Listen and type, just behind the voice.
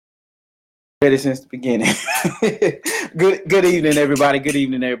Ready since the beginning. Good evening, everybody. Good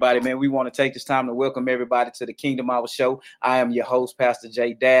evening, everybody. Man, we want to take this time to welcome everybody to the Kingdom Hour Show. I am your host, Pastor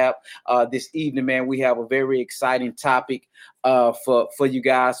J. Dab. This evening, man, we have a very exciting topic for you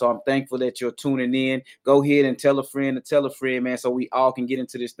guys. So I'm thankful that you're tuning in. Go ahead and tell a friend to tell a friend, man, so we all can get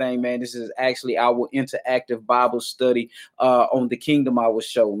into this thing, man. This is actually our interactive Bible study on the Kingdom Hour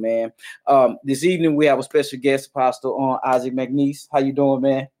Show, man. This evening, we have a special guest, Apostle Isaac McNeese. How you doing,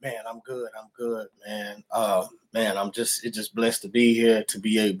 man? Man, I'm good, man. I'm just blessed to be here, to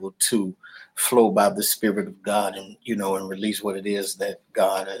be able to flow by the Spirit of God and release what it is that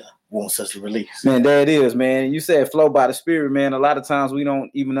God wants us to release. Man, there it is, man. You said flow by the Spirit, man. A lot of times we don't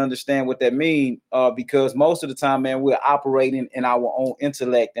even understand what that means because most of the time, man, we're operating in our own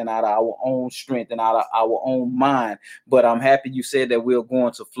intellect and out of our own strength and out of our own mind. But I'm happy you said that we're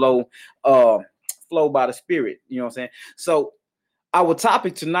going to flow by the Spirit. You know what I'm saying? So our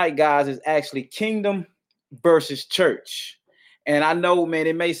topic tonight, guys, is actually kingdom versus church. And I know, man,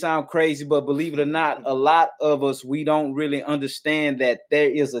 it may sound crazy, but believe it or not, a lot of us, we don't really understand that there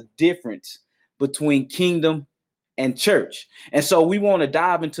is a difference between kingdom and church. And so we want to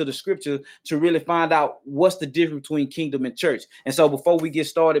dive into the scripture to really find out what's the difference between kingdom and church. And so before we get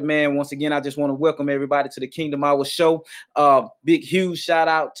started, man, once again, I just want to welcome everybody to the Kingdom Hour Show. Big, huge shout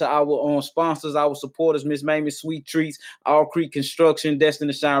out to our sponsors, our supporters, Miss Mamie Sweet Treats, All Creek Construction,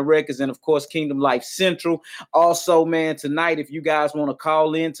 Destiny Shine Records, and of course, Kingdom Life Central. Also, man, tonight, if you guys want to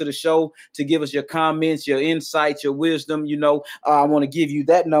call in to the show to give us your comments, your insights, your wisdom, I want to give you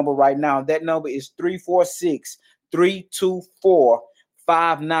that number right now. That number is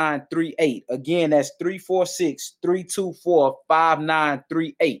 346-324-5938. Again, that's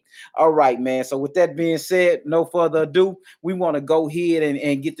 346-324-5938. All right, man. So with that being said, no further ado, we want to go ahead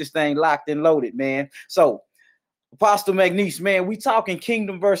and get this thing locked and loaded, man. So Apostle McNeese, man, we talking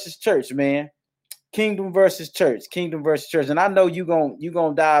kingdom versus church, man. Kingdom versus church. And I know you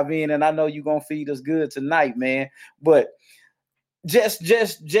gonna dive in, and I know you're gonna feed us good tonight, man. But just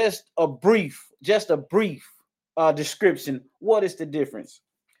a brief description. What is the difference?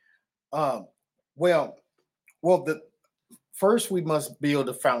 Well, the first we must build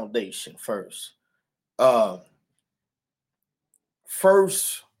a foundation first.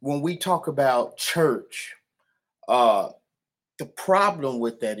 First, when we talk about church, the problem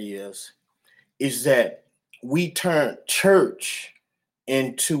with that is that we turn church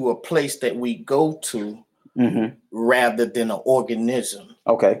into a place that we go to rather than an organism.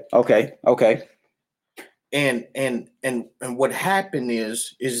 Okay. And what happened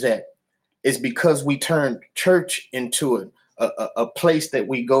is that it's because we turned church into a place that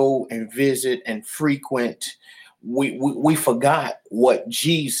we go and visit and frequent. We forgot what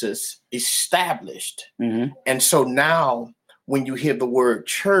Jesus established. And so now when you hear the word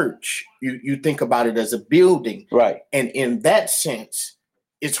church, you think about it as a building. Right. And in that sense,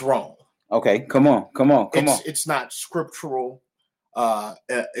 it's wrong. Okay, come on. It's not scriptural.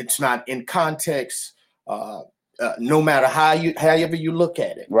 It's not in context. No matter however you look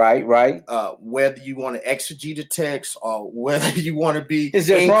at it. Right. Whether you want to exegete the text or whether you want to be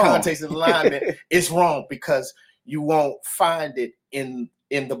in context and alignment, it's wrong because you won't find it in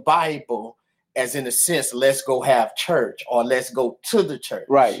the Bible as in a sense, let's go have church or let's go to the church.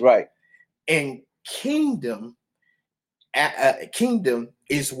 Right. And kingdom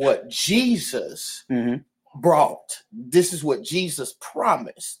is what Jesus brought. This is what Jesus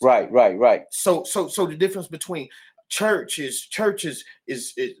promised. Right. So the difference between church is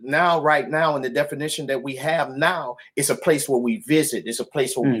now, right now, in the definition that we have now, it's a place where we visit. It's a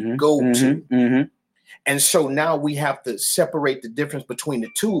place where we go to. And so now we have to separate the difference between the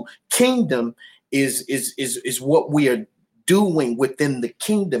two. Kingdom is what we are doing within the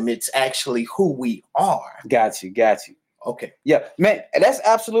kingdom. It's actually who we are. Got you. Okay. Yeah, man, that's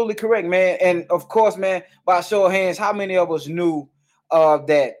absolutely correct, man. And of course, man, by show of hands, how many of us knew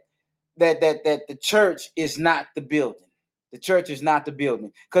that the church is not the building? The church is not the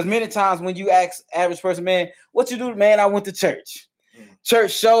building. Because many times when you ask average person, man, what you do, man, I went to church.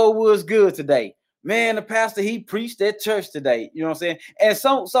 Church show was good today. Man, the pastor, he preached at church today. You know what I'm saying? And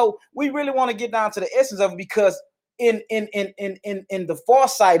so we really want to get down to the essence of it because in the far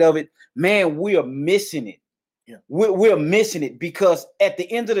side of it, man, we are missing it. Yeah. We're missing it because at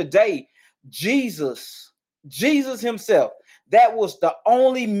the end of the day, Jesus himself, that was the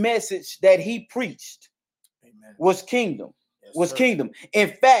only message that he preached. Amen. Was kingdom. Yes, kingdom. In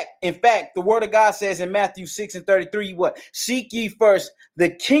fact, the word of God says in Matthew 6:33, what? Seek ye first the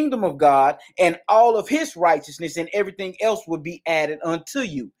kingdom of God and all of his righteousness, and everything else will be added unto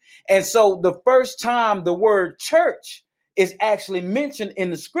you. And so the first time the word church is actually mentioned in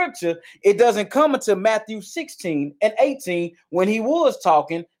the scripture. It doesn't come until Matthew 16 and 18 when he was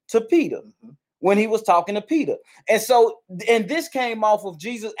talking to Peter. When he was talking to Peter. And so, and this came off of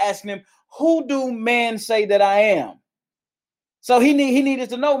Jesus asking him, who do men say that I am? So he needed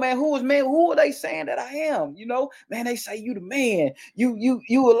to know, man, who are they saying that I am? You know, man, they say you the man, you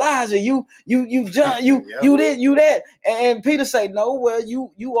Elijah, you John, you this, you that. And Peter say, no, well,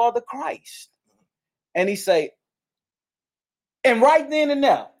 you are the Christ. And he say, and right then and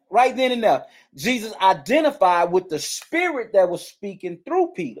there, Jesus identified with the spirit that was speaking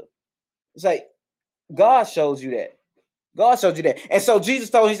through Peter. It's like, God shows you that. God showed you that. And so Jesus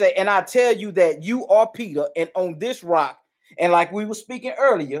told him, he said, and I tell you that you are Peter, and on this rock, and like we were speaking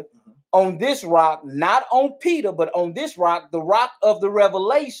earlier, on this rock, not on Peter, but on this rock, the rock of the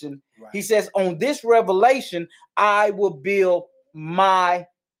revelation, he says, on this revelation, I will build my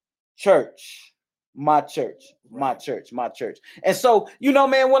church. My church. And so, you know,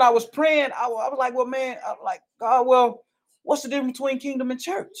 man, when I was praying, I was like, well, man, I'm like, God, well, what's the difference between kingdom and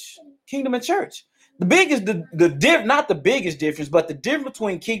church? Kingdom and church. The biggest, not the biggest difference, but the difference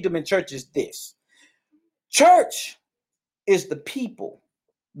between kingdom and church is this. Church is the people,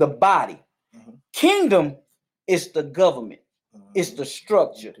 the body. Kingdom is the government. It's the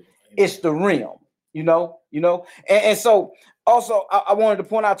structure. It's the realm, you know. And so also I wanted to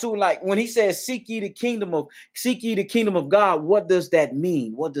point out too, like when he says, seek ye the kingdom of God, what does that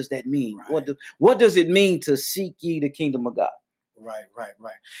mean? What does that mean? Right. What does it mean to seek ye the kingdom of God? Right.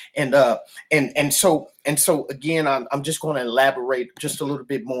 And so again, I'm just going to elaborate just a little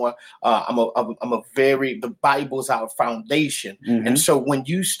bit more. The Bible's our foundation. And so when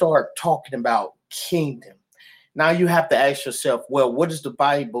you start talking about kingdom, now you have to ask yourself, well, what does the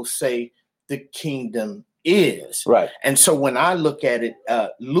Bible say the kingdom is? Right. And so when I look at it,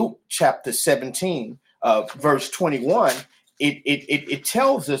 Luke chapter 17, verse 21, it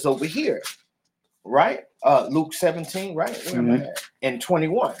tells us over here, right? Luke 17, right? Where am I at? And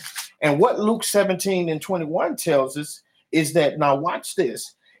 21. And what Luke 17 and 21 tells us is that, now watch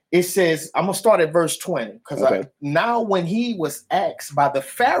this. It says, I'm going to start at verse 20, because now when he was asked by the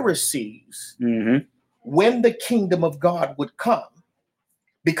Pharisees when the kingdom of God would come,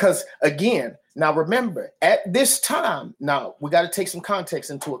 because again, now remember, at this time, now we got to take some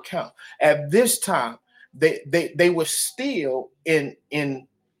context into account. At this time, they were still held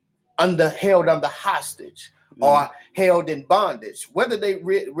under hostage or held in bondage, whether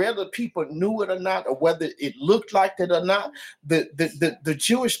whether people knew it or not, or whether it looked like it or not. The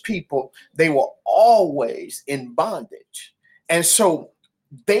Jewish people, they were always in bondage. And so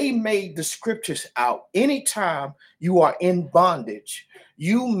they made the scriptures out. Anytime you are in bondage,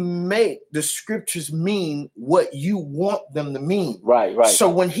 you make the scriptures mean what you want them to mean. Right. So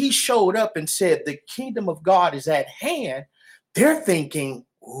when he showed up and said, the kingdom of God is at hand, they're thinking,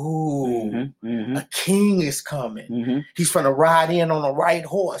 ooh, a king is coming. He's going to ride in on a white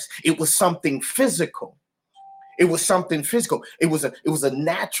horse. It was something physical. It was a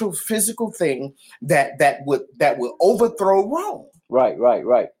natural physical thing that would overthrow Rome.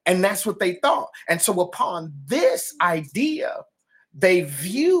 Right. And that's what they thought. And so upon this idea, they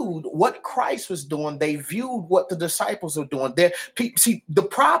viewed what Christ was doing. They viewed what the disciples were doing. See, the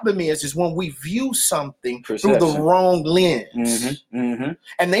problem is when we view something through the wrong lens, and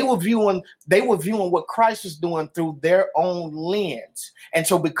they were viewing what Christ was doing through their own lens. And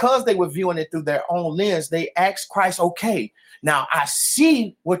so because they were viewing it through their own lens, they asked Christ, okay, now I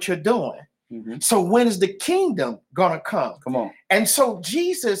see what you're doing. So when is the kingdom gonna come? Come on. And so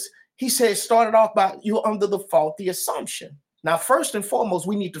Jesus, he said, started off by, you're under the faulty assumption. Now, first and foremost,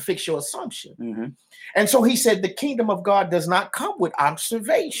 we need to fix your assumption. And so he said, the kingdom of God does not come with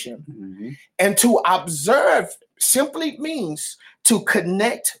observation. And to observe simply means to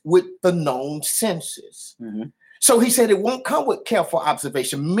connect with the known senses. So he said, it won't come with careful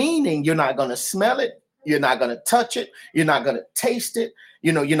observation, meaning you're not going to smell it. You're not going to touch it. You're not going to taste it.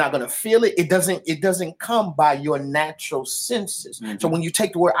 You're not going to feel it. It doesn't come by your natural senses. So when you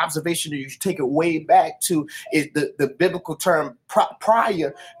take the word observation, you take it way back to the biblical term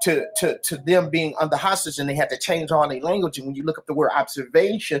prior to them being under hostage, and they had to change all their language. And when you look up the word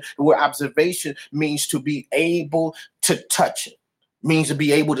observation means to be able to touch it. Means to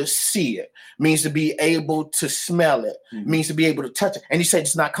be able to see it, means to be able to smell it, means to be able to touch it. And he said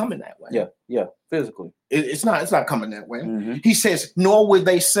it's not coming that way. Yeah, physically. It's not coming that way. He says, nor would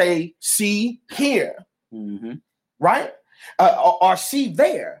they say, see here, right? Or see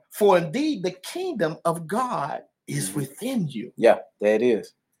there, for indeed the kingdom of God is within you. Yeah, there it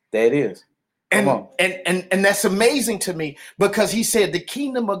is. And that's amazing to me, because he said the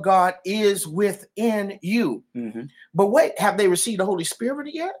kingdom of God is within you. Mm-hmm. But wait, have they received the Holy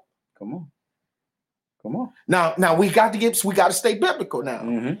Spirit yet? Come on. Now we got to stay biblical now.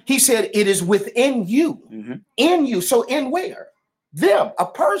 Mm-hmm. He said it is within you. Mm-hmm. In you. So in where? Them, a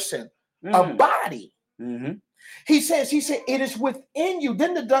person, a body. Mm-hmm. He said, it is within you.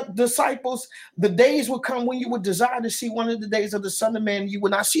 Then the disciples, the days will come when you would desire to see one of the days of the Son of Man, you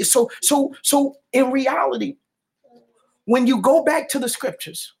will not see it. So in reality, when you go back to the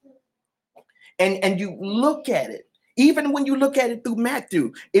scriptures and you look at it, even when you look at it through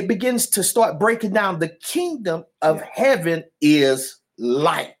Matthew, it begins to start breaking down. The kingdom of heaven is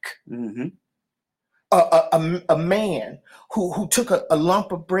like a man who took a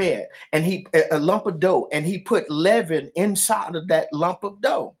lump of bread and a lump of dough, and he put leaven inside of that lump of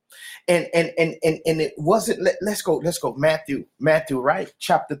dough. And it wasn't, let's go Matthew, right?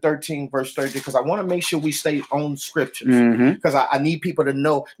 Chapter 13, verse 30, because I want to make sure we stay on scriptures, because I need people to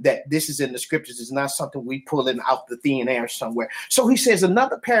know that this is in the scriptures. It's not something we pulling out the thin air somewhere. So he says,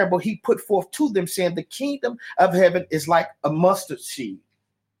 another parable he put forth to them, saying, the kingdom of heaven is like a mustard seed.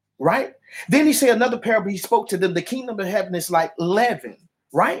 Right? Then he said another parable, he spoke to them, the kingdom of heaven is like leaven,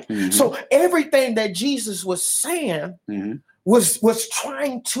 right? So everything that Jesus was saying was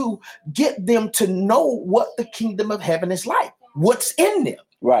trying to get them to know what the kingdom of heaven is like, what's in them.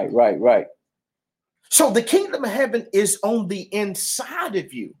 Right. So the kingdom of heaven is on the inside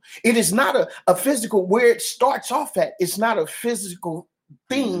of you. It is not a physical, where it starts off at. It's not a physical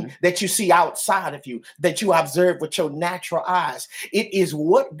thing that you see outside of you, that you observe with your natural eyes. It is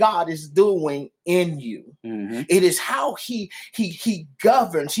what God is doing in you. It is how he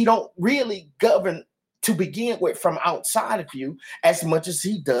governs. He don't really govern to begin with from outside of you as much as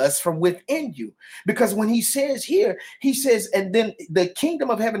he does from within you. Because when he says here, he says, and then the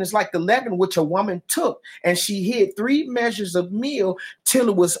kingdom of heaven is like the leaven which a woman took, and she hid 3 measures of meal till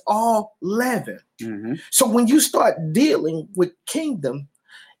it was all leaven. So when you start dealing with kingdom,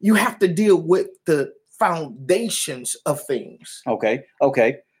 you have to deal with the foundations of things. Okay.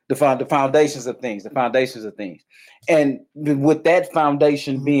 The foundations of things. And with that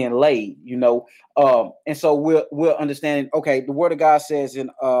foundation being laid, and so we're understanding, okay, the word of God says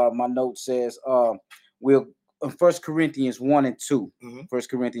in my note says we'll 1 Corinthians 1 and 2. 1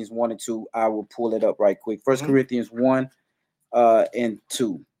 Corinthians 1 and 2. I will pull it up right quick. 1 Corinthians 1 and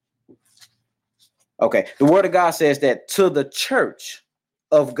 2. Okay, the word of God says that to the church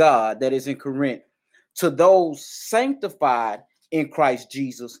of God that is in Corinth, to those sanctified in Christ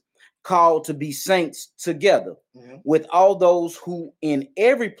Jesus, called to be saints together, with all those who in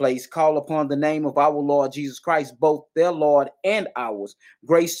every place call upon the name of our Lord Jesus Christ, both their Lord and ours.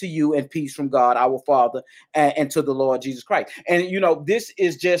 Grace to you and peace from God our Father and to the Lord Jesus Christ. And this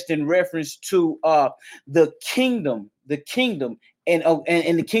is just in reference to the kingdom and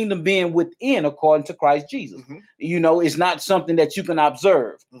the kingdom being within, according to Christ Jesus. It's not something that you can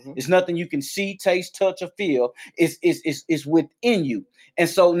observe. It's nothing you can see, taste, touch, or feel. It's within you. And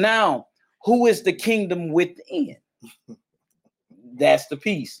so now, who is the kingdom within? That's the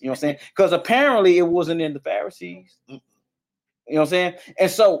peace. You know what I'm saying? Because apparently it wasn't in the Pharisees. You know what I'm saying? And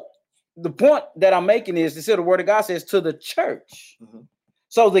so the point that I'm making is, the word of God says to the church.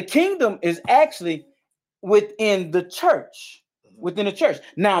 So the kingdom is actually within the church. Within the church.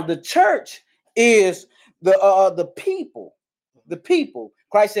 Now the church is the people. The people.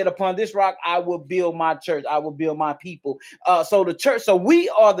 Christ said, upon this rock I will build my church. I will build my people. So the church. So we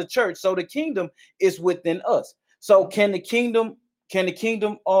are the church. So the kingdom is within us. So can anybody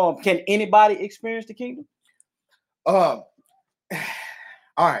experience the kingdom? All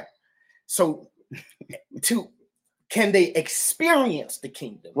right. So can they experience the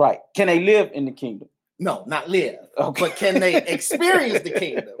kingdom? Right. Can they live in the kingdom? No, not live. Okay. But can they experience the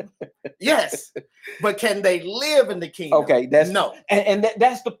kingdom? Yes. But can they live in the kingdom? Okay. That's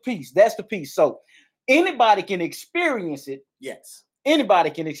the piece. That's the piece. So anybody can experience it. Yes. Anybody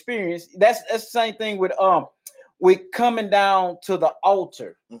can experience. That's the same thing with coming down to the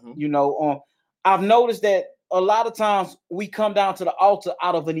altar. I've noticed that a lot of times we come down to the altar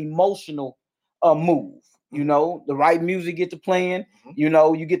out of an emotional move. The right music get to playing, you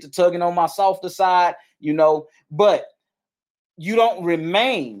get to tugging on my softer side, but you don't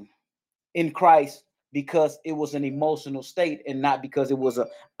remain in Christ because it was an emotional state and not because it was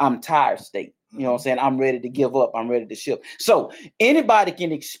I'm tired state. You know what I'm saying? I'm ready to give up. I'm ready to shift. So anybody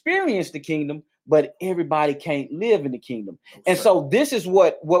can experience the kingdom, but everybody can't live in the kingdom. And so this is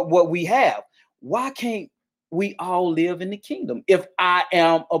what we have. Why can't we all live in the kingdom if I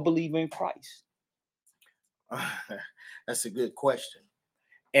am a believer in Christ? That's a good question.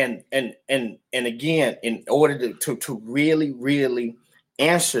 And again, in order to really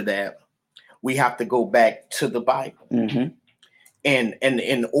answer that, we have to go back to the Bible. Mm-hmm. And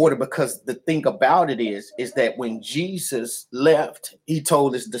in order, because the thing about it is that when Jesus left, he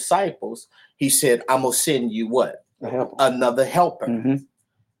told his disciples, he said, I'm gonna send you what? Another helper. Mm-hmm.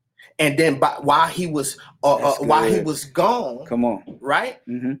 And then while he was gone, come on, right?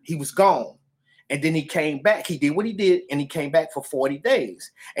 Mm-hmm. He was gone. And then he came back. He did what he did, and he came back for 40 days.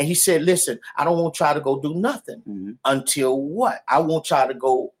 And he said, listen, I don't want y'all to go do nothing until what? I want y'all to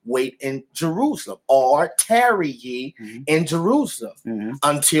go wait in Jerusalem, or tarry ye in Jerusalem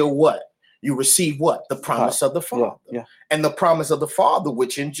until what? You receive what? The promise of the Father. Yeah. And the promise of the Father,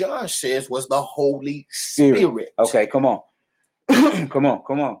 which in John says was the Holy Spirit. Okay, come on. come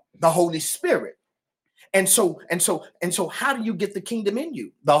on. The Holy Spirit. And so how do you get the kingdom in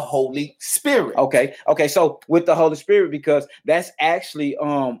you? The Holy Spirit. Okay. So with the Holy Spirit, because that's actually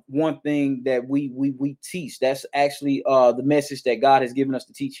one thing that we teach. That's actually the message that God has given us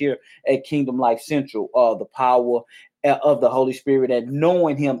to teach here at Kingdom Life Central. The power of the Holy Spirit and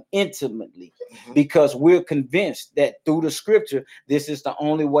knowing him intimately, because we're convinced that through the scripture, this is the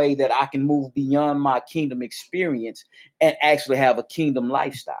only way that I can move beyond my kingdom experience and actually have a kingdom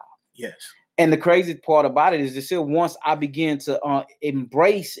lifestyle. Yes. And the crazy part about it is that once I begin to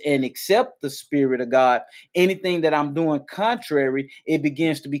embrace and accept the Spirit of God, anything that I'm doing contrary, it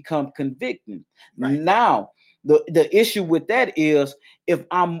begins to become convicting. Right. Now, the issue with that is if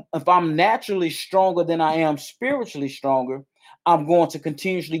I'm naturally stronger than I am spiritually stronger, I'm going to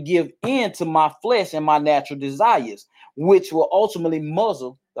continuously give in to my flesh and my natural desires, which will ultimately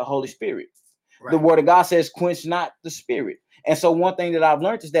muzzle the Holy Spirit. Right. The Word of God says, quench not the Spirit. And so one thing that I've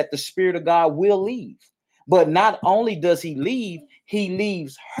learned is that the Spirit of God will leave. But not only does he leave, he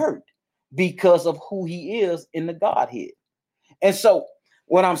leaves hurt because of who he is in the Godhead. And so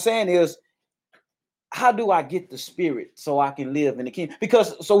what I'm saying is, how do I get the Spirit so I can live in the kingdom?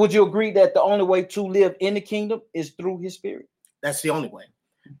 Because, so would you agree that the only way to live in the kingdom is through his Spirit? That's the only way.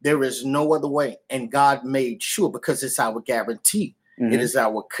 There is no other way. And God made sure, because it's our guarantee. It is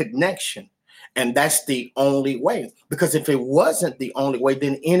our connection. And that's the only way. Because if it wasn't the only way,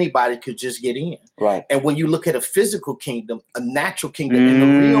 then anybody could just get in. Right. And when you look at a physical kingdom, a natural kingdom in the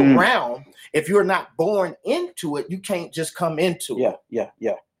real realm, if you're not born into it, you can't just come into it.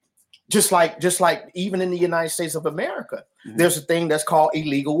 Yeah. Just like even in the United States of America, there's a thing that's called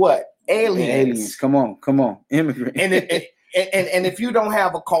illegal what? Aliens. Come on. Immigrants. And if you don't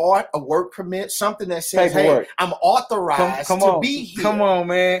have a card, a work permit, something that says, hey, I'm authorized to be here. Come on,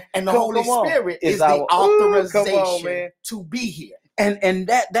 man. And the Holy Spirit is the authorization to be here. And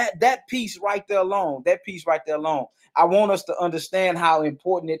that piece right there alone, I want us to understand how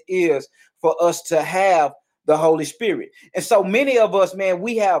important it is for us to have the Holy Spirit. And so many of us, man,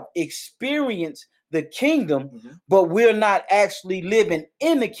 we have experienced the kingdom, but we're not actually living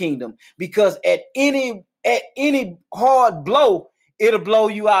in the kingdom, because at any hard blow, it'll blow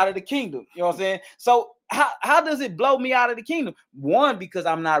you out of the kingdom. You know what I'm saying? So how does it blow me out of the kingdom? One, because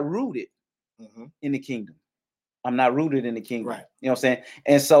I'm not rooted in the kingdom. I'm not rooted in the kingdom. Right. You know what I'm saying?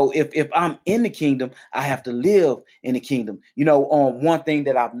 And so if I'm in the kingdom, I have to live in the kingdom. You know, one thing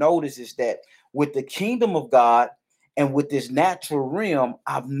that I've noticed is that with the kingdom of God and with this natural realm,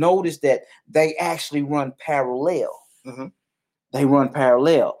 I've noticed that they actually run parallel. They run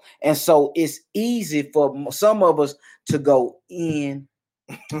parallel. And so it's easy for some of us to go in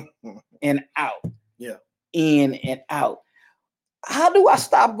and out. Yeah. In and out. How do I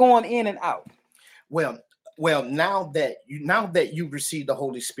stop going in and out? Well, now that you receive the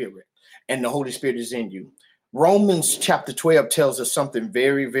Holy Spirit and the Holy Spirit is in you, Romans chapter 12 tells us something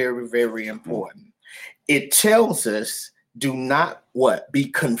very, very, very important. It tells us, do not what? Be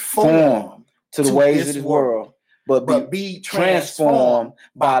conformed to the ways of this world, but be transformed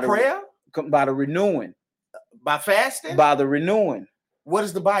by prayer, by the renewing, by fasting, by the renewing. What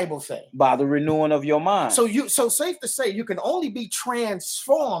does the Bible say? By the renewing of your mind. So safe to say, you can only be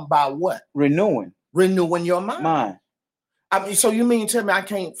transformed by what? Renewing your mind. I mean, so you mean tell me I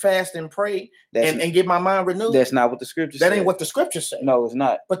can't fast and pray and get my mind renewed? That's not what the scripture says. That ain't what the scripture says. No, it's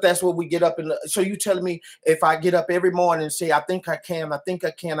not. But that's what we get up in. So you telling me if I get up every morning and say, I think I can,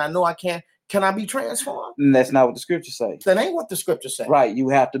 I know I can I be transformed? And that's not what the scripture says. That ain't what the scripture says. Right. You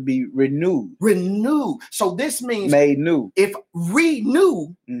have to be renewed. So this means made new. If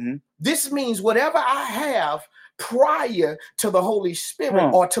renew, this means whatever I have prior to the Holy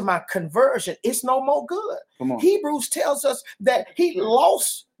Spirit or to my conversion, it's no more good. Hebrews tells us that he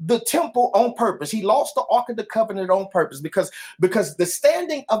lost the temple on purpose. He lost the Ark of the Covenant on purpose because the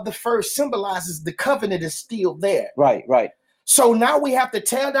standing of the first symbolizes the covenant is still there. Right. So now we have to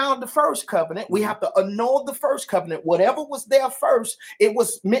tear down the first covenant. We have to annul the first covenant. Whatever was there first, it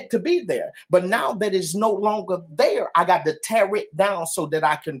was meant to be there. But now that it's no longer there, I got to tear it down so that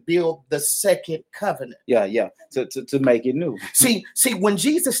I can build the second covenant. Yeah. To make it new. See, when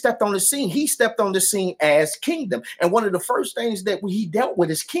Jesus stepped on the scene, he stepped on the scene as kingdom. And one of the first things that he dealt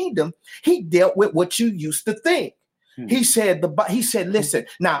with is kingdom. He dealt with what you used to think. He said, listen,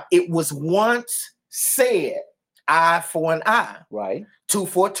 now it was once said, eye for an eye, right? Tooth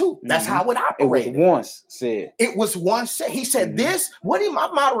for a tooth. That's how it operated. It was once said. It was once said. He said, this, what am I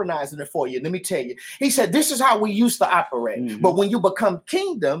modernizing it for you? Let me tell you. He said, this is how we used to operate. But when you become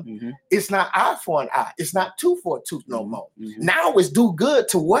kingdom, it's not eye for an eye. It's not tooth for a tooth no more. Now it's do good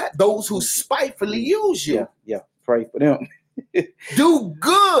to what? Those who spitefully use you. Yeah. Pray for them. Do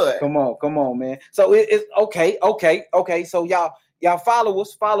good. Come on, man. So it's okay. So y'all follow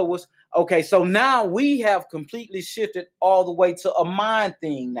us. Okay, so now we have completely shifted all the way to a mind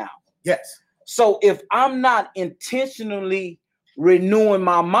thing now. Yes. So if I'm not intentionally renewing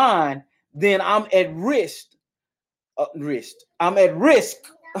my mind, then I'm at risk. I'm at risk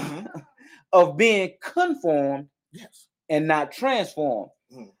of being conformed and not transformed.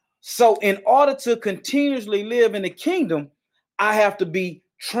 So in order to continuously live in the kingdom, I have to be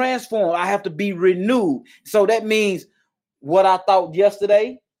transformed. I have to be renewed. So that means what I thought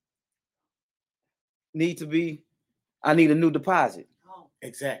yesterday I need a new deposit.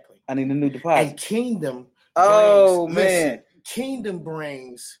 Exactly. I need a new deposit. And kingdom. Kingdom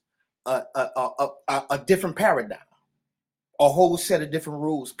brings a different paradigm, a whole set of different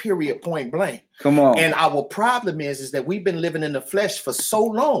rules, period, point blank. Come on. And our problem is that we've been living in the flesh for so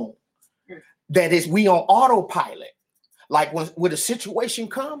long that we on autopilot. Like when a situation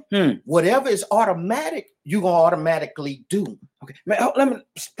come, whatever is automatic, you're going to automatically do. Okay, man, let me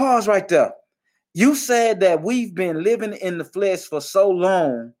pause right there. You said that we've been living in the flesh for so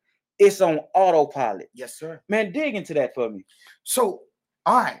long, it's on autopilot. Yes, sir. Man, dig into that for me. So,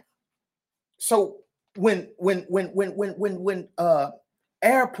 all right. So when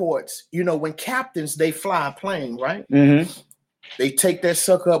airports, when captains, they fly a plane, right? They take that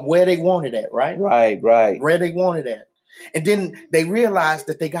sucker up where they want it at, right? Right. Where they want it at. And then they realize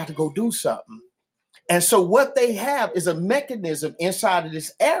that they got to go do something. And so what they have is a mechanism inside of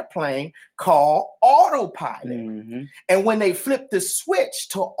this airplane called autopilot. And when they flip the switch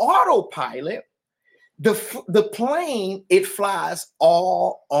to autopilot, the plane, it flies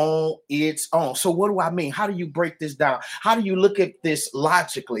all on its own. So what do I mean? How do you break this down? How do you look at this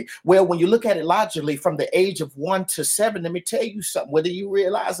logically? Well, when you look at it logically from the age of 1 to 7, let me tell you something, whether you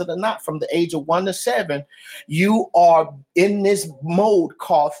realize it or not, from the age of 1 to 7, you are in this mode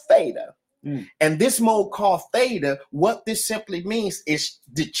called theta. And this mode called theta, what this simply means is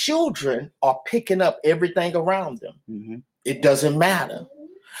the children are picking up everything around them. It doesn't matter.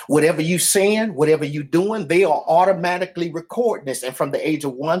 Whatever you saying, whatever you doing, they are automatically recording this. And from the age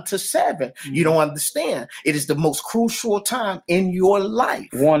of 1 to 7, you don't understand. It is the most crucial time in your life.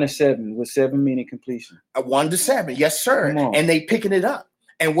 1 to 7, with 7 meaning completion. 1 to 7, yes, sir. And they picking it up.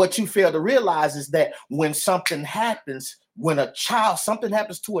 And what you fail to realize is that when something happens, something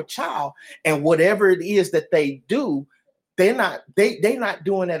happens to a child, and whatever it is that they do, they're not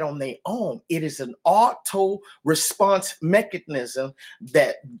doing that on their own. It is an auto response mechanism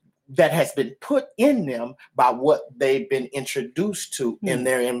that has been put in them by what they've been introduced to in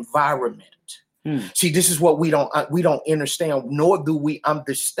their environment. See, this is what we don't understand, nor do we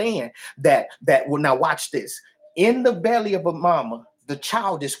understand that. Well, now watch this. In the belly of a mama, the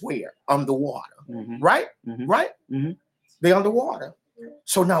child is where? Underwater, right? Right? They're underwater.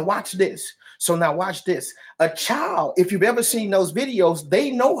 So now watch this. A child, if you've ever seen those videos,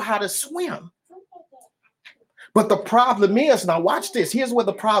 they know how to swim. But the problem is, now watch this. Here's where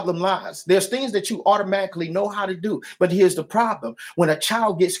the problem lies. There's things that you automatically know how to do. But here's the problem. When a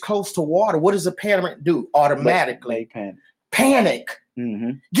child gets close to water, what does a parent do? Automatically panic.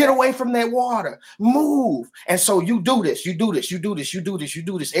 Get away from that water. Move. And so you do this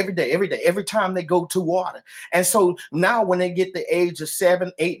every day, every time they go to water. And so now when they get the age of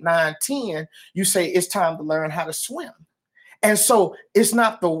 7, 8, 9, 10, you say it's time to learn how to swim. And so it's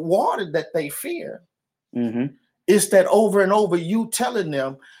not the water that they fear. It's that over and over you telling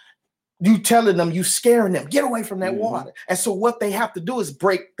them, you scaring them, get away from that water. And so what they have to do is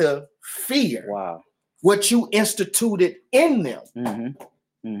break the fear. Wow. What you instituted in them.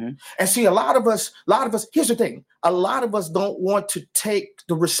 And see, a lot of us, here's the thing. A lot of us don't want to take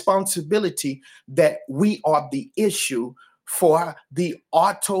the responsibility that we are the issue for the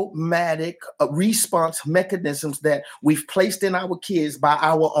automatic response mechanisms that we've placed in our kids by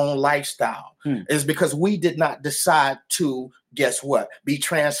our own lifestyle. Is because we did not decide to, guess what? Be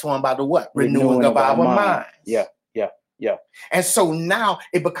transformed by the what? Renewing of our minds. Yeah. And so now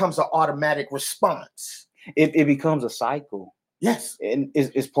it becomes an automatic response. It becomes a cycle. Yes. And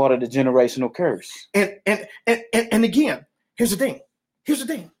it's part of the generational curse. And again, here's the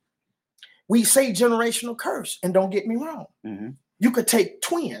thing. We say generational curse, and don't get me wrong. You could take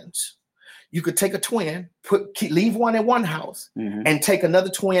twins. You could take a twin, leave one in one house, and take another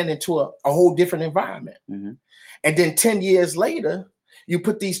twin into a whole different environment. And then 10 years later, you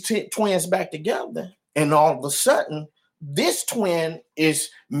put these twins back together, and all of a sudden, this twin is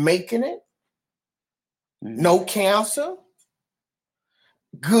making it. No cancer.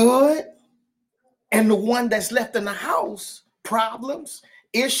 Good. And the one that's left in the house, problems,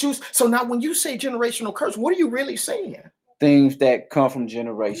 issues. So now when you say generational curse, what are you really saying? Things that come from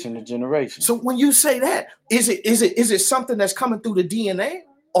generation to generation. So when you say that, is it something that's coming through the DNA,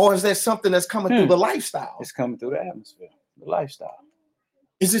 or is that something that's coming through the lifestyle? It's coming through the atmosphere, the lifestyle.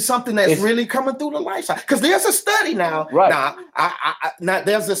 Is it something that's really coming through the lifestyle? Because there's a study now. Right. Now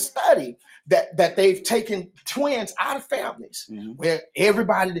there's a study that they've taken twins out of families where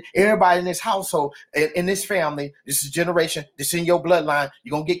everybody in this household, in this family, this is generation, this is in your bloodline,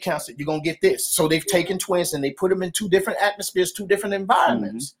 you're going to get cancer, you're going to get this. So they've taken twins and they put them in two different atmospheres, two different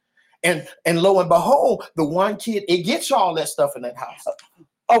environments. And lo and behold, the one kid, it gets you all that stuff in that house.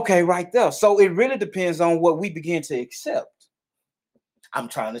 Okay, right there. So it really depends on what we begin to accept. I'm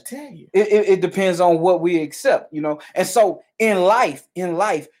trying to tell you. It depends on what we accept, And so in life,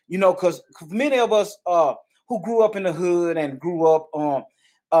 because many of us who grew up in the hood and grew up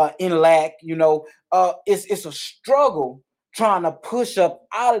in lack, it's a struggle trying to push up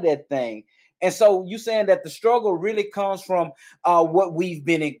out of that thing. And so you saying that the struggle really comes from what we've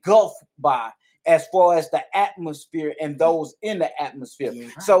been engulfed by as far as the atmosphere and those in the atmosphere. Yeah.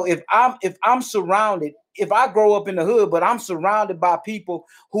 So if I'm surrounded, if I grow up in the hood, but I'm surrounded by people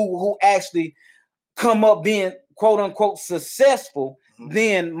who actually come up being quote unquote successful,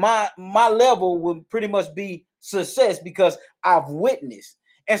 then my level will pretty much be success because I've witnessed.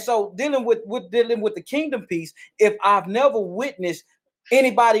 And so dealing with the kingdom piece, if I've never witnessed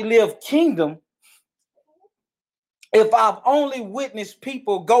anybody live kingdom, if I've only witnessed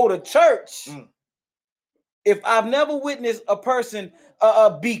people go to church, if I've never witnessed a person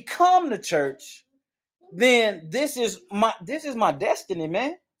become the church, then this is my destiny,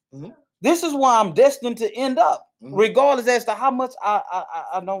 man. This is why I'm destined to end up, regardless as to how much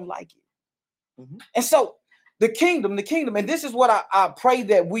I don't like it. And so the kingdom, and this is what I pray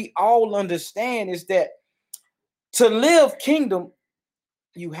that we all understand, is that to live kingdom,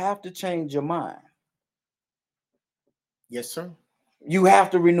 you have to change your mind. Yes, sir. You have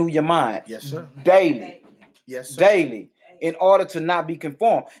to renew your mind. Yes, sir. Daily. Yes, sir. Daily, in order to not be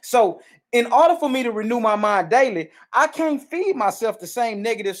conformed. So in order for me to renew my mind daily, I can't feed myself the same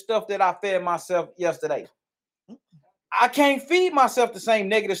negative stuff that I fed myself yesterday. I can't feed myself the same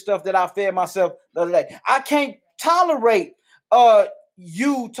negative stuff that I fed myself the other day. I can't tolerate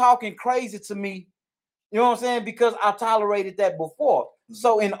you talking crazy to me. You know what I'm saying? Because I tolerated that before.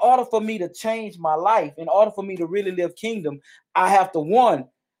 So in order for me to change my life, in order for me to really live kingdom, I have to, one,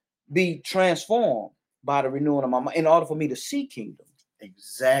 be transformed by the renewing of my mind in order for me to see kingdom.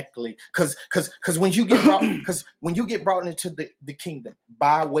 Exactly. Because when you get brought into the kingdom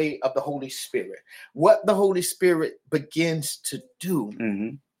by way of the Holy Spirit, what the Holy Spirit begins to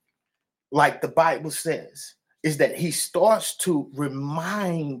do, like the Bible says, is that he starts to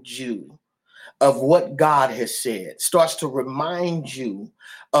remind you of what God has said, starts to remind you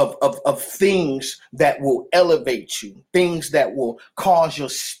of things that will elevate you, things that will cause your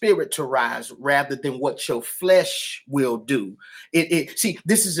spirit to rise rather than what your flesh will do. See,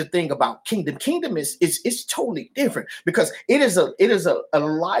 this is the thing about kingdom. Kingdom is totally different because it is a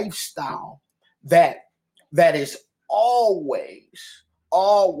lifestyle that is always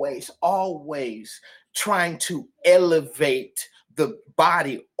trying to elevate the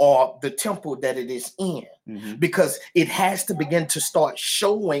body or the temple that it is in, because it has to begin to start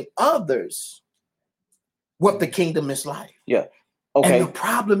showing others what the kingdom is like. Yeah. Okay. And the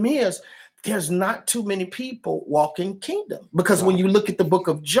problem is there's not too many people walking kingdom, because when you look at the book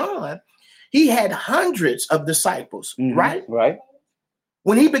of John, he had hundreds of disciples, right? Right.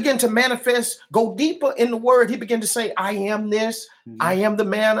 When he began to manifest, go deeper in the word, he began to say, I am this, I am the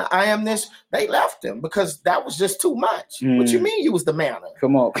manna, I am this. They left him because that was just too much. What you mean you was the manna?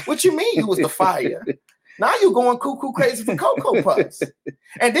 Come on. What you mean you was the fire? Now you're going cuckoo crazy for Cocoa Puffs.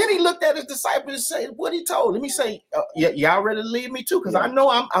 And then he looked at his disciples and said, what he told? Let me say, y'all ready to leave me too? Because I know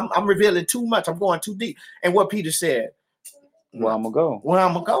I'm revealing too much. I'm going too deep. And what Peter said, where I'm going to go. Where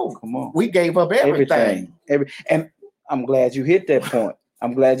I'm going to go. Come on. We gave up everything. And I'm glad you hit that point.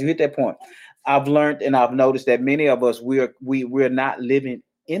 I've learned and I've noticed that many of us, we're not living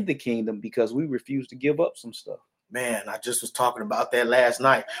in the kingdom because we refuse to give up some stuff. Man, I just was talking about that last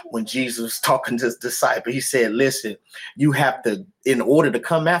night when Jesus was talking to his disciple. He said, listen, you have to, in order to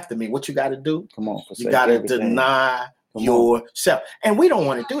come after me, what you got to do? Come on. You got to deny yourself. And we don't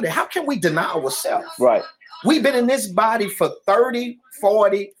want to do that. How can we deny ourselves? Right. We've been in this body for 30,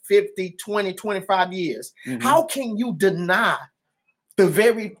 40, 50, 20, 25 years. Mm-hmm. How can you deny the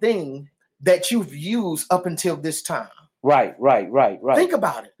very thing that you've used up until this time? Right. Think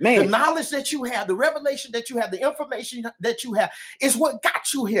about it. Man. The knowledge that you have, the revelation that you have, the information that you have is what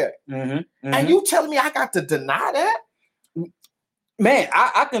got you here. Mm-hmm. Mm-hmm. And you telling me I got to deny that? Man,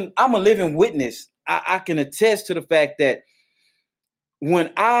 I'm a living witness. I can attest to the fact that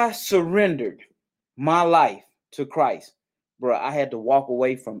when I surrendered my life to Christ, bro, I had to walk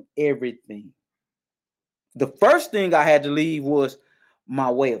away from everything. The first thing I had to leave was my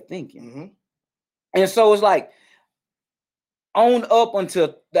way of thinking. Mm-hmm. And so it's like, on up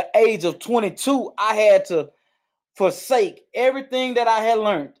until the age of 22, I had to forsake everything that I had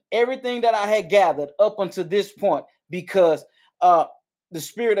learned, everything that I had gathered up until this point, because the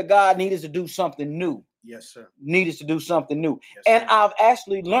Spirit of God needed to do something new. Yes, sir. Needed to do something new. Yes, and sir. I've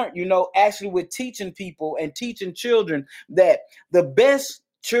actually learned, actually with teaching people and teaching children, that the best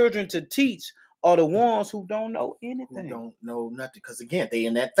children to teach are the ones who don't know anything. Who don't know nothing. Because again, they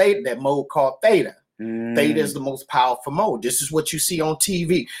in that theta, that mode called theta. Theta is the most powerful mode. This is what you see on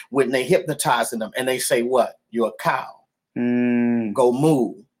TV when they hypnotizing them and they say, what? You're a cow. Go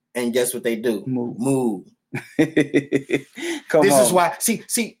move. And guess what they do? Move. This is why, see,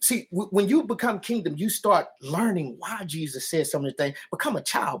 when you become kingdom, you start learning why Jesus said some of the things. Become a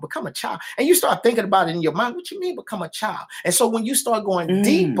child. And you start thinking about it in your mind. What you mean become a child? And so when you start going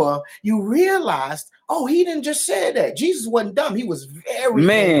deeper, you realize, oh, he didn't just say that. Jesus wasn't dumb. He was very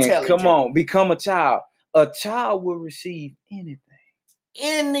intelligent. Come on, become a child. A child will receive anything.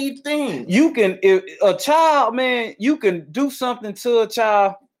 You can, a child, man, you can do something to a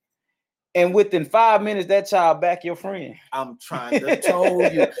child, and within 5 minutes, that child back your friend. I'm trying to tell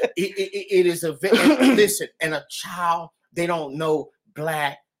you, it is a listen. And a child, they don't know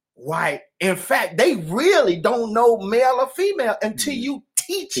black, white. In fact, they really don't know male or female until you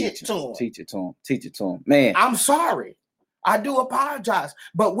teach it to them. Teach it to them, man. I'm sorry, I do apologize,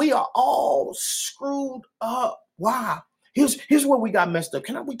 but we are all screwed up. Wow. Here's where we got messed up.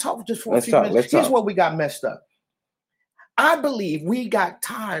 We talk just for a few minutes? Here's where we got messed up. I believe we got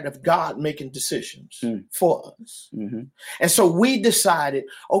tired of God making decisions for us. Mm-hmm. And so we decided,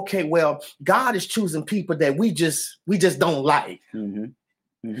 okay, well, God is choosing people that we just don't like. Mm-hmm.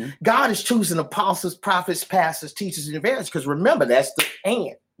 Mm-hmm. God is choosing apostles, prophets, pastors, teachers, and evangelists, because remember, that's the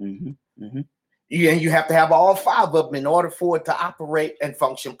and. Mm-hmm. Mm-hmm. And you have to have all five of them in order for it to operate and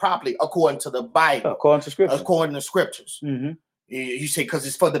function properly according to the Bible. According to scriptures. Mm-hmm. You say, because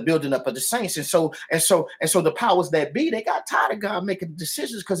it's for the building up of the saints. And so the powers that be, they got tired of God making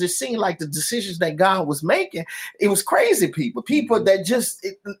decisions, because it seemed like the decisions that God was making, it was crazy people that just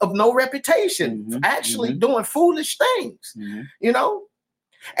of no reputation, actually doing foolish things,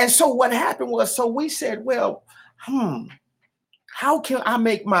 And so what happened was, so we said, well, how can I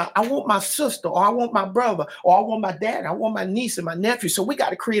I want my sister, or I want my brother, or I want my dad, I want my niece and my nephew. So we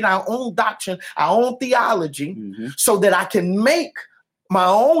got to create our own doctrine, our own theology, so that I can make my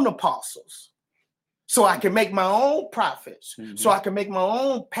own apostles, so I can make my own prophets, so I can make my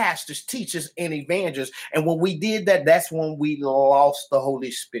own pastors, teachers, and evangelists. And when we did that, that's when we lost the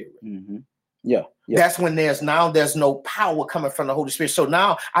Holy Spirit. Yeah. That's when there's no power coming from the Holy Spirit. So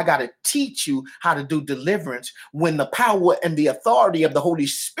now I got to teach you how to do deliverance when the power and the authority of the Holy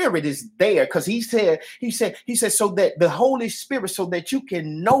Spirit is there. Because he said, so that the Holy Spirit, so that you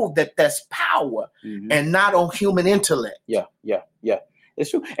can know that that's power and not on human intellect. Yeah.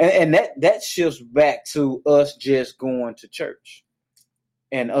 It's true. And that shifts back to us just going to church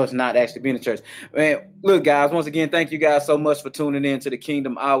and us not actually being in church. Man, look, guys, once again, thank you guys so much for tuning in to the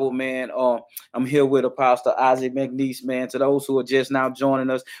Kingdom Hour, man. I'm here with Apostle Isaac McNeese, man. To those who are just now joining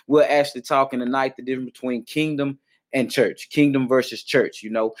us, we're actually talking tonight the difference between kingdom and church, kingdom versus church.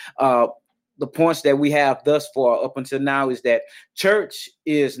 The points that we have thus far up until now is that church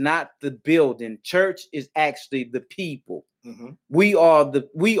is not the building. Church is actually the people. We are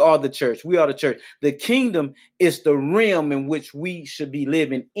the church. We are the church. The kingdom is the realm in which we should be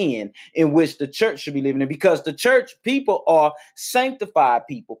living in which the church should be living in, because the church people are sanctified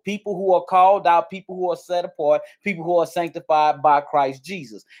people who are called out, people who are set apart, people who are sanctified by Christ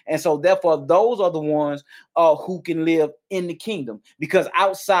Jesus. And so therefore, those are the ones who can live in the kingdom, because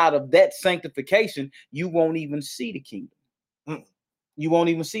outside of that sanctification, you won't even see the kingdom. You won't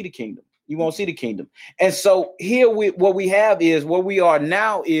even see the kingdom. You won't see the kingdom. And so here what we have is, where we are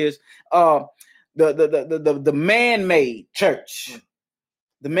now is the man-made church.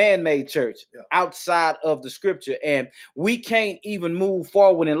 The man-made church outside of the scripture, and we can't even move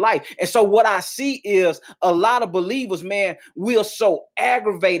forward in life. And so what I see is a lot of believers, man, we're so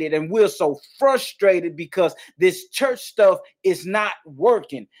aggravated and we're so frustrated because this church stuff is not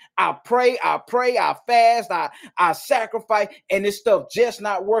working. I pray, I fast, I sacrifice, and this stuff just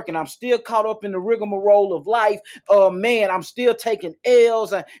not working. I'm still caught up in the rigmarole of life. Man, I'm still taking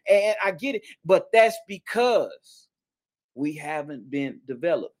L's, and I get it, but that's because we haven't been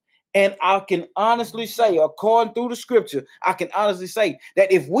developed. And I can honestly say, according through the scripture, I can honestly say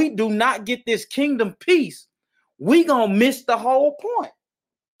that if we do not get this kingdom peace, we gonna miss the whole point.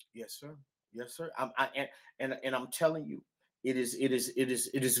 Yes, sir. Yes, sir. I'm telling you, it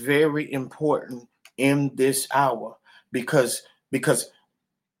is very important in this hour, because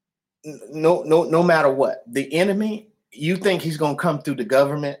no matter what, the enemy, you think he's gonna come through the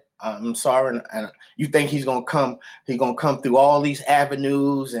government. I'm sorry, and you think he's gonna come through all these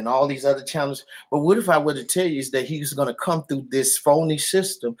avenues and all these other channels. But what if I were to tell you is that he's gonna come through this phony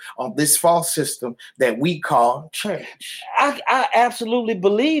system, or this false system that we call church? I absolutely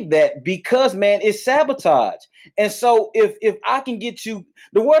believe that, because, man, it's sabotage. And so if I can get you,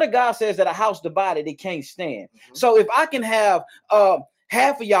 the word of God says that a house divided, it can't stand. So if I can have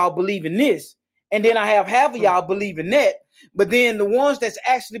half of y'all believe in this, and then I have half of y'all believe in that, but then the ones that's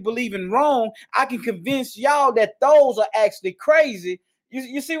actually believing wrong, I can convince y'all that those are actually crazy.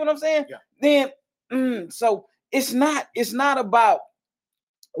 You see what I'm saying? Yeah. Then so it's not about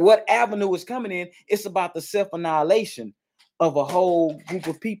what avenue is coming in. It's about the self-annihilation of a whole group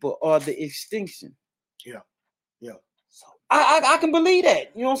of people, or the extinction. Yeah. Yeah. So I can believe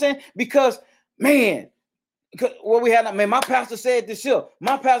that. You know what I'm saying? Because, man, what we had, man, my pastor said this here.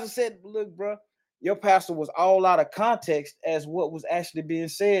 My pastor said, look, bro, your pastor was all out of context as what was actually being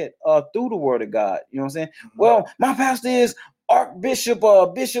said through the word of God. You know what I'm saying? Well, my pastor is Archbishop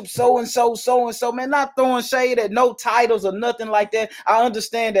or Bishop so-and-so, man, not throwing shade at no titles or nothing like that. I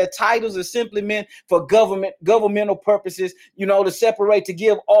understand that titles are simply meant for governmental purposes, to separate, to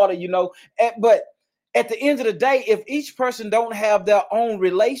give order, but at the end of the day, if each person don't have their own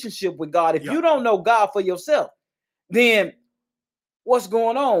relationship with God, if you don't know God for yourself, then what's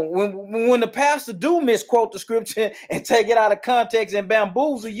going on? When the pastor do misquote the scripture and take it out of context and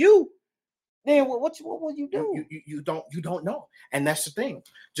bamboozle you, then what will you do? You don't know. And that's the thing.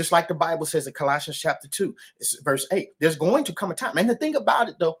 Just like the Bible says in Colossians chapter 2, verse 8, there's going to come a time. And the thing about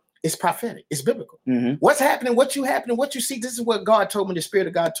it, though, it's prophetic. It's biblical. What's happening, what you see, this is what God told me, the Spirit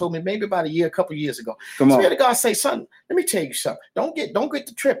of God told me maybe about a couple of years ago. The Spirit of God say, son, let me tell you something. Don't get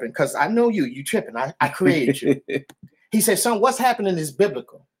to tripping, because I know you tripping. I created you. He said, son, what's happening is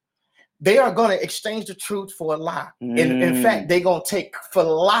biblical. They are going to exchange the truth for a lie. In fact, they're going to take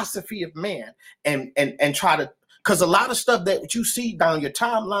philosophy of man and try to, because a lot of stuff that you see down your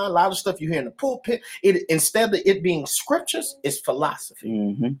timeline, a lot of stuff you hear in the pulpit, instead of it being scriptures, it's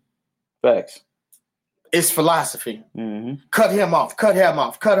philosophy. Facts. It's philosophy. Cut him off.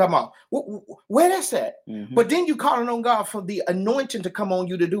 Where that's at? But then you calling on God for the anointing to come on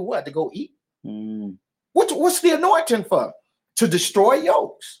you to do what? To go eat? What's the anointing for? To destroy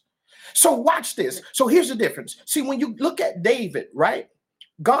yokes. So watch this. So here's the difference. See, when you look at David, right?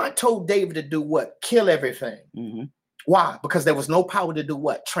 God told David to do what? Kill everything. Why? Because there was no power to do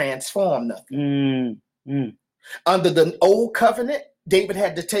what? Transform nothing. Under the old covenant, David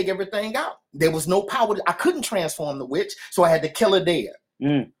had to take everything out. There was no power. I couldn't transform the witch, so I had to kill her dead.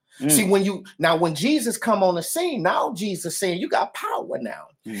 See, when Jesus come on the scene, now Jesus saying you got power now.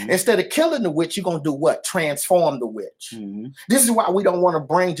 Instead of killing the witch, you're gonna do what? Transform the witch. This is why we don't want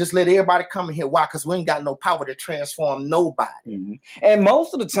to just let everybody come in here. Why? Because we ain't got no power to transform nobody. And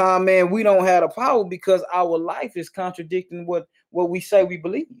most of the time, man, we don't have the power because our life is contradicting what we say we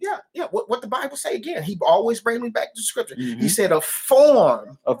believe. Yeah. What the Bible say again? He always brings me back to scripture. He said a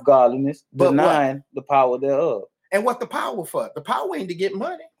form of godliness, denying the power thereof. And what the power for? The power ain't to get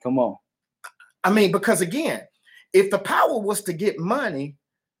money. Come on. I mean, because again, if the power was to get money,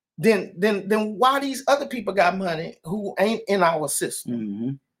 then why these other people got money who ain't in our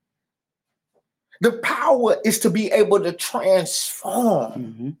system? The power is to be able to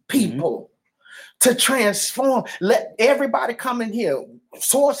transform people, to transform. Let everybody come in here,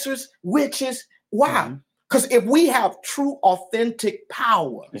 sorcerers, witches. Why? Because if we have true, authentic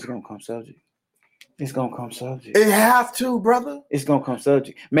power, it's gonna come subject. It's gonna come subject. It have to, brother. It's gonna come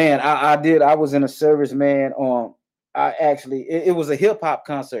subject. Man, I was in a service, man. It was a hip hop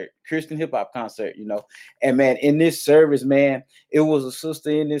concert, Christian hip hop concert, you know. And man, in this service, man, it was a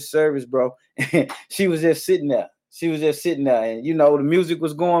sister in this service, bro. She was just sitting there. And you know, the music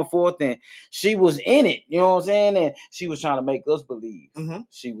was going forth, and she was in it. You know what I'm saying? And she was trying to make us believe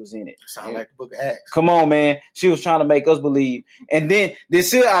she was in it. Sound like the book of Acts. Come on, man. She was trying to make us believe. And then they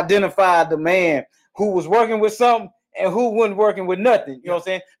still identified the man who was working with something and who wasn't working with nothing. You know what I'm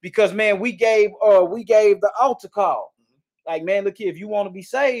saying? Because man, we gave the altar call. Like, man, look here, if you want to be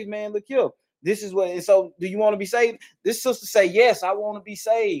saved, man, look here. This is what. So, do you want to be saved? This sister say, yes, I want to be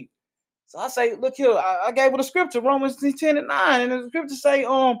saved. So I say, look here, I gave her the scripture, Romans 10:9, and the scripture say,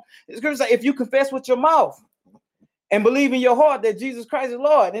 if you confess with your mouth and believe in your heart that Jesus Christ is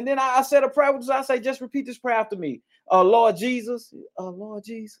Lord. And then I said a prayer with this. I say, just repeat this prayer after me. Lord Jesus.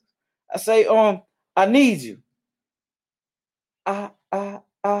 I say, I need you.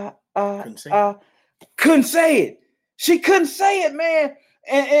 Couldn't say it. She couldn't say it, man.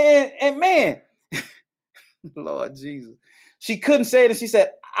 And man, Lord Jesus. She couldn't say it, and she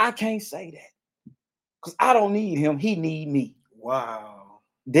said, I can't say that because I don't need him. He need me. Wow.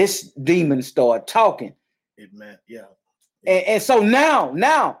 This demon started talking. It meant, yeah. And so now,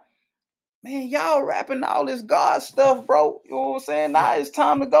 man, y'all rapping all this God stuff, bro. You know what I'm saying? Now it's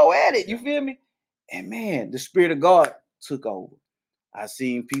time to go at it. You feel me? And man, the Spirit of God took over. I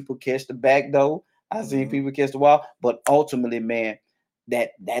seen people catch the back door. I seen people catch the wall. But ultimately, man,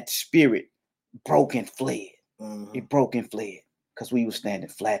 that spirit broke and fled. It broke and fled because we were standing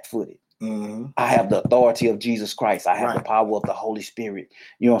flat-footed. I have the authority of Jesus Christ. I have the power of the Holy Spirit.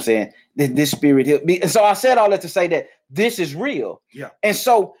 You know what I'm saying? This spirit. And so I said all that to say that this is real. Yeah. And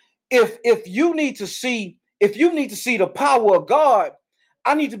so if you need to see the power of God,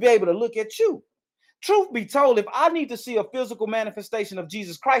 I need to be able to look at you. Truth be told, if I need to see a physical manifestation of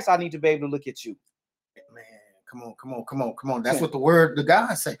Jesus Christ, I need to be able to look at you. Man, come on. That's what the word of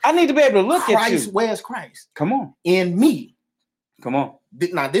God say. I need to be able to look at you. Where's Christ? Come on. In me. Come on.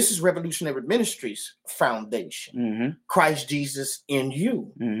 Now, this is Revolutionary Ministries foundation. Christ Jesus in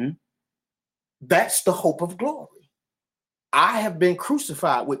you. That's the hope of glory. I have been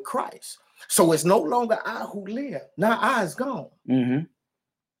crucified with Christ. So it's no longer I who live. Now I is gone.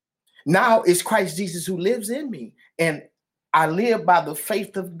 Now it's Christ Jesus who lives in me. And I live by the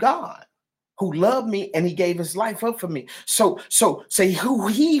faith of God who loved me and he gave his life up for me. So say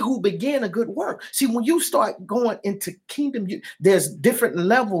he who began a good work. See, when you start going into kingdom, there's different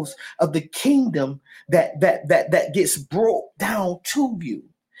levels of the kingdom that gets brought down to you.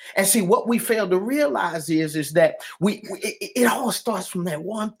 And see, what we fail to realize is that it all starts from that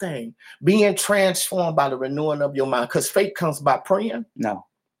one thing, being transformed by the renewing of your mind. Because faith comes by praying. No.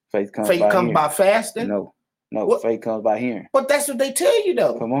 Faith comes by fasting. No. Faith comes by hearing. But that's what they tell you,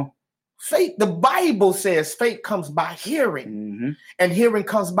 though. Come on. Faith, the Bible says faith comes by hearing, and hearing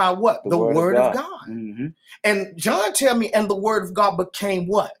comes by what? The word of God. And John tell me, and the word of God became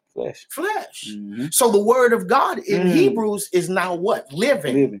what? Flesh. So the word of God in Hebrews is now what?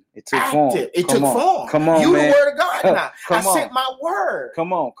 Living. It took form. It took form. Come on, you man. The word of God now. I sent my word.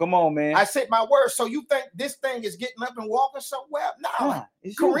 Come on, man. I sent my word. So you think this thing is getting up and walking somewhere? No.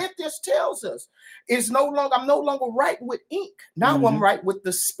 Corinthians tells us I'm no longer writing with ink. Now I'm writing with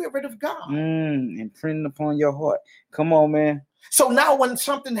the Spirit of God. Imprinting upon your heart. Come on, man. So now when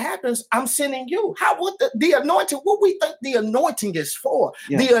something happens, I'm sending you. How would the anointing, what we think the anointing is for?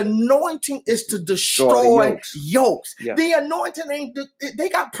 Yeah. The anointing is to destroy yokes. Yeah. The anointing ain't, we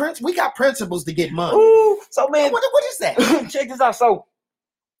got principles to get money. Ooh, so man, what is that? Check this out. So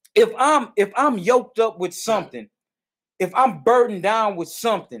if I'm yoked up with something, if I'm burdened down with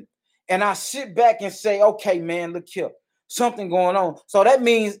something, and I sit back and say, okay, man, look here, something going on. So that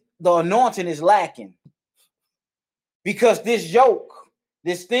means the anointing is lacking. Because this yoke,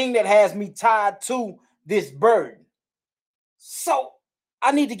 this thing that has me tied to this burden. So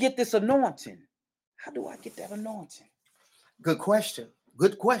I need to get this anointing. How do I get that anointing? Good question.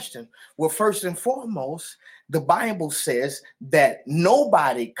 Well, first and foremost, the Bible says that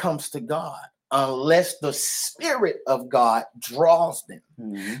nobody comes to God unless the Spirit of God draws them.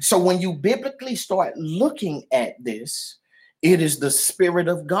 So when you biblically start looking at this, it is the Spirit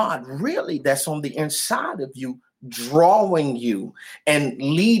of God really that's on the inside of you drawing you and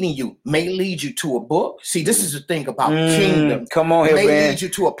leading you, may lead you to a book. See, this is the thing about kingdom. Come on here, may man. lead you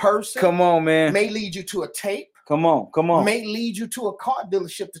to a person. Come on, man. May lead you to a tape. Come on. May lead you to a car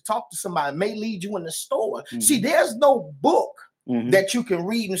dealership to talk to somebody. May lead you in the store. See, there's no book that you can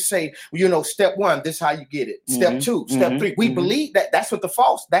read and say, you know, step one, this is how you get it. Step two, step three. We believe that. That's what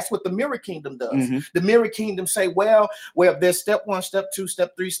the mirror kingdom does. The mirror kingdom say, well, there's step one, step two,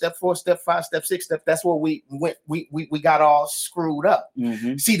 step three, step four, step five, step six, that's where we went. We got all screwed up.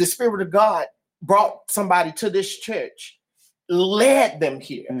 See, the Spirit of God brought somebody to this church, led them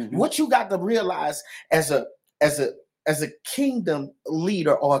here. What you got to realize as a kingdom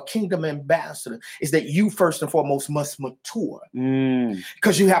leader or a kingdom ambassador is that you first and foremost must mature,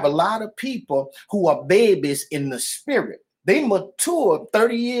 because you have a lot of people who are babies in the spirit. They mature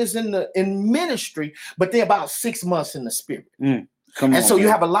 30 years in ministry, but they're about 6 months in the spirit. So you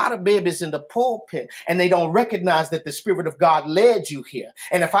have a lot of babies in the pulpit, and they don't recognize that the Spirit of God led you here.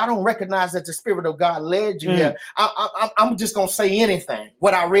 And if I don't recognize that the Spirit of God led you here, I'm just going to say anything.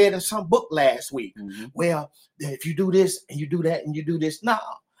 What I read in some book last week. Well, if you do this and you do that and you do this, no.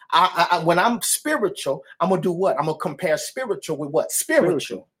 When I'm spiritual, I'm going to do what? I'm going to compare spiritual with what?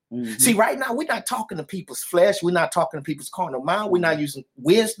 Spiritual. See, right now, we're not talking to people's flesh. We're not talking to people's carnal mind. We're not using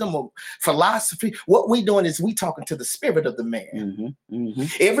wisdom or philosophy. What we're doing is we talking to the spirit of the man.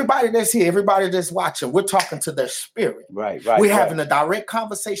 Everybody that's here, everybody that's watching, we're talking to their spirit. Right. We're having a direct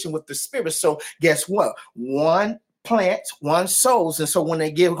conversation with the spirit. So guess what? One plants, one sows. And so when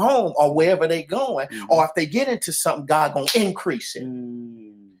they get home or wherever they're going, or if they get into something, God gonna increase it.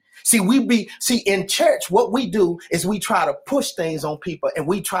 See, in church, what we do is we try to push things on people, and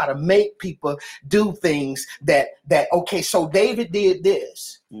we try to make people do things that okay, so David did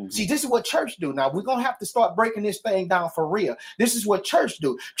this. See, this is what church do. Now, we're going to have to start breaking this thing down for real. This is what church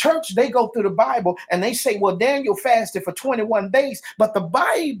do. Church, they go through the Bible and they say, well, Daniel fasted for 21 days. But the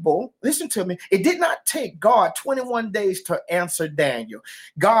Bible, listen to me, it did not take God 21 days to answer Daniel.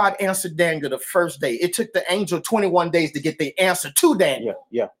 God answered Daniel the first day. It took the angel 21 days to get the answer to Daniel.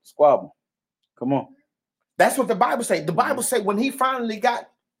 Yeah. Squabble. Come on. That's what the Bible say. The Bible say when he finally got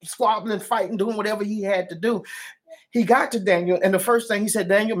squabbling, fighting, doing whatever he had to do, he got to Daniel, and the first thing he said,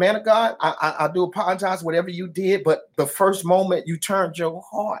 Daniel, man of God, I do apologize, whatever you did, but the first moment you turned your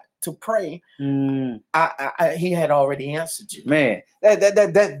heart to pray, he had already answered you. Man,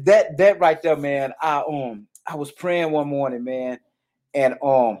 that right there, man. I was praying one morning, man, and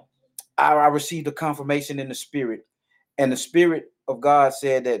I received a confirmation in the spirit, and the Spirit of God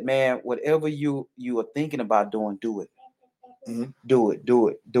said that, man, whatever you are thinking about doing, do it. Do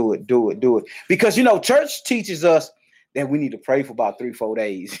it. Because, you know, church teaches us that we need to pray for about 3-4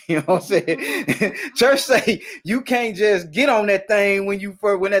 days. You know what I'm saying? Church say you can't just get on that thing when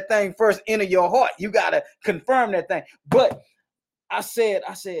that thing first enter your heart. You got to confirm that thing. But I said,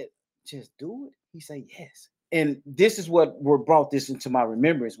 just do it. He said, yes. And this is what brought this into my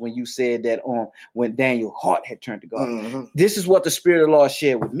remembrance when you said that when Daniel's heart had turned to God. This is what the Spirit of the Lord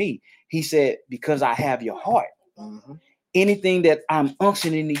shared with me. He said, because I have your heart. Anything that I'm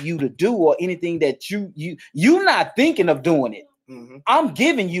unctioning you to do, or anything that you're not thinking of doing it, I'm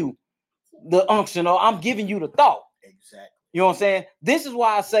giving you the unction, or I'm giving you the thought. Exactly. You know what I'm saying? This is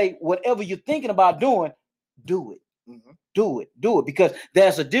why I say whatever you're thinking about doing, do it. Do it, because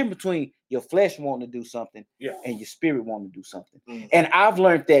there's a difference between your flesh wanting to do something and your spirit wanting to do something. And I've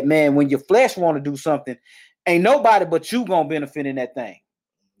learned that, man, when your flesh want to do something, ain't nobody but you gonna benefit in that thing.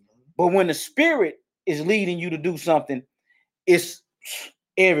 But when the Spirit is leading you to do something, it's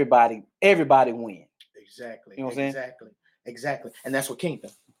everybody win. Exactly. You know what I'm saying? Exactly. And that's what kingdom.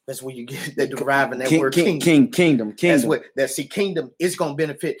 That's where you get that deriving that word kingdom. Kingdom is going to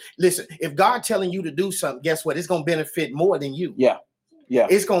benefit. Listen, if God telling you to do something, guess what? It's going to benefit more than you. Yeah.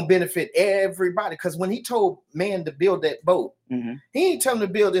 It's going to benefit everybody. Because when he told man to build that boat, he ain't telling him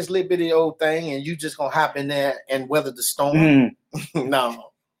to build this little bitty old thing and you just going to hop in there and weather the storm. No.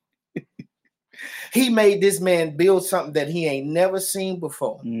 He made this man build something that he ain't never seen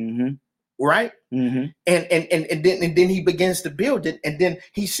before. Right? And then he begins to build it. And then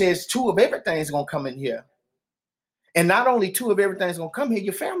he says 2 of everything's going to come in here. And not only 2 of everything's going to come here,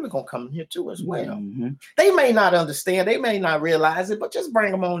 your family going to come in here too as well. They may not understand. They may not realize it, but just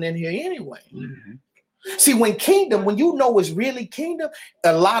bring them on in here anyway. See, when you know it's really kingdom,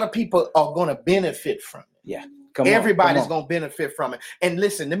 a lot of people are going to benefit from it. Yeah. Everybody's going to benefit from it. And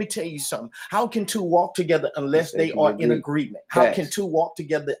listen, let me tell you something. How can 2 walk together unless they are in agreement? How can 2 walk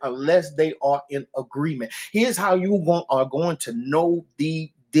together unless they are in agreement? Here's how you are going to know the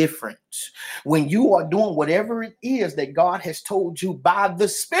difference. When you are doing whatever it is that God has told you by the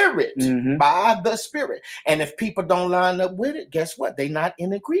Spirit, by the Spirit. And if people don't line up with it, guess what? They're not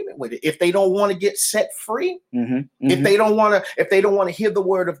in agreement with it. If they don't want to get set free, if they don't want to hear the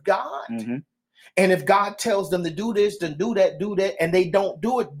word of God, and if God tells them to do this, then do that, and they don't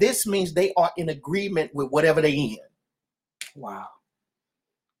do it, this means they are in agreement with whatever they in. Wow.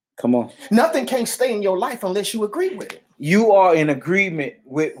 Come on. Nothing can stay in your life unless you agree with it. You are in agreement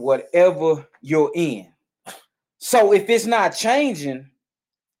with whatever you're in. So if it's not changing,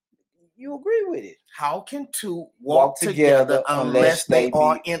 you agree with it. How can two walk together unless they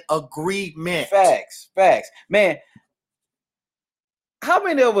are in agreement? Facts. Man, how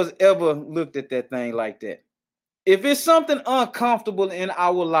many of us ever looked at that thing like that? If it's something uncomfortable in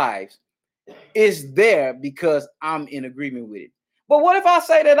our lives, it's there because I'm in agreement with it. But what if I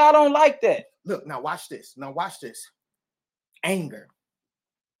say that I don't like that? Look, now watch this. Anger.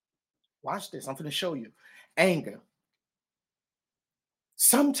 Watch this. I'm going to show you. Anger.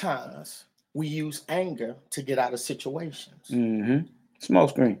 Sometimes we use anger to get out of situations. Smoke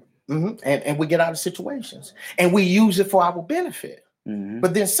screen. And we get out of situations. And we use it for our benefit.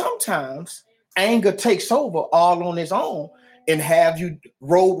 But then sometimes anger takes over all on its own and have you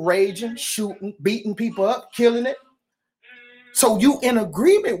road raging, shooting, beating people up, killing it. So you in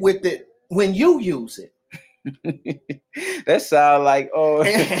agreement with it when you use it. That sounds like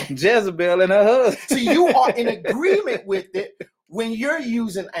Jezebel and her husband. So you are in agreement with it when you're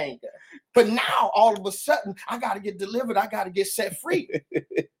using anger. But now all of a sudden, I got to get delivered. I got to get set free.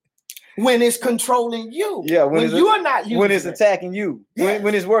 When it's controlling you. Yeah, when you're not using when it's attacking you. Yes.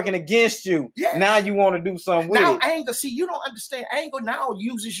 When it's working against you. Yes. Now you want to do something with now, it. Anger, see, you don't understand. Anger now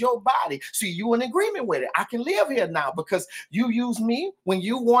uses your body. See, you in agreement with it. I can live here now because you use me when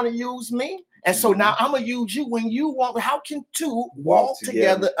you want to use me. And so now I'm going to use you when you want. How can two walk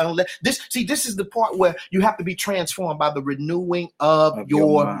together unless this is the part where you have to be transformed by the renewing of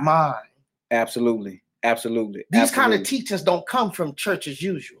your mind. Absolutely. These kind of teachings don't come from church as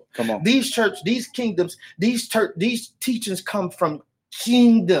usual. Come on. These kingdoms, these teachings come from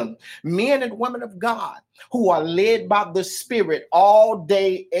kingdom men and women of God who are led by the Spirit all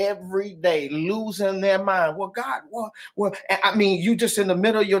day, every day, losing their mind. Well, God, well, I mean, you just in the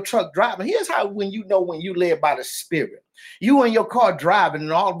middle of your truck driving. Here's how when you led by the Spirit. You in your car driving,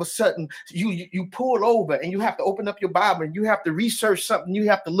 and all of a sudden you pull over and you have to open up your Bible and you have to research something. You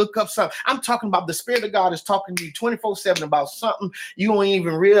have to look up something. I'm talking about the Spirit of God is talking to you 24/7 about something you don't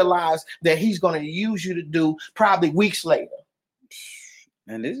even realize that He's going to use you to do probably weeks later,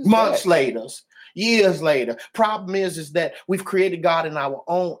 and this is months later, years later. Problem is that we've created God in our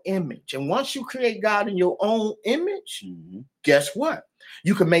own image, and once you create God in your own image, guess what?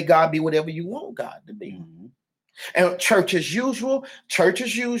 You can make God be whatever you want God to be. And church as usual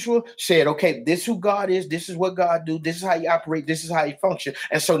said, okay, this is who God is. This is what God do. This is how you operate. This is how you function.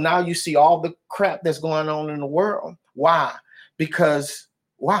 And so now you see all the crap that's going on in the world. Why? Because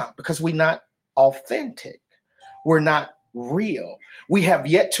we're not authentic. We're not real. We have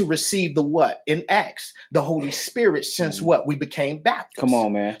yet to receive the what? In Acts, the Holy Spirit since what? We became Baptist. Come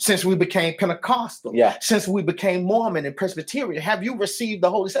on, man. Since we became Pentecostal. Yeah. Since we became Mormon and Presbyterian. Have you received the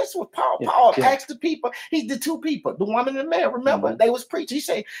Holy Spirit? That's what Paul asked the people. He did two people, the woman and the man. Remember, they was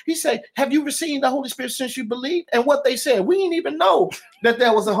preaching. He said, have you received the Holy Spirit since you believed? And what they said, we didn't even know that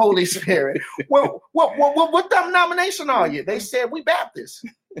there was a Holy Spirit. Well, what denomination are you? They said, we Baptists.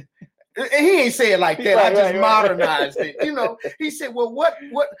 He ain't say it like that. I just modernized it. You know, he said, well,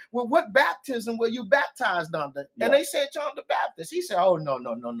 what baptism were you baptized under? Yeah. And they said, John the Baptist. He said, oh, no.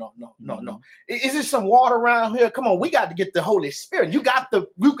 Is there some water around here? Come on, we got to get the Holy Spirit.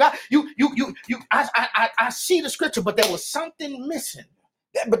 I see the scripture, but there was something missing.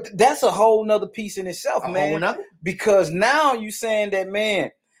 But that's a whole nother piece in itself, man. Because now you saying that, man,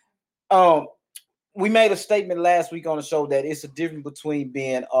 we made a statement last week on the show that it's a difference between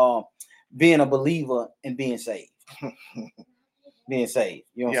being a believer and being saved. Being saved.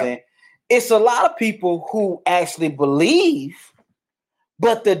 You know what I'm saying? It's a lot of people who actually believe,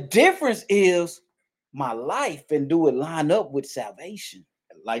 but the difference is my life and do it line up with salvation.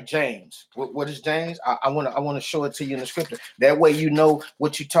 Like James. What is James? I want to show it to you in the scripture. That way you know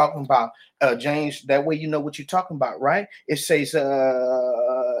what you're talking about. James, that way you know what you're talking about, right? It says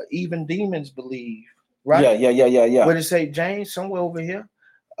even demons believe, right? Yeah. What did it say, James? Somewhere over here.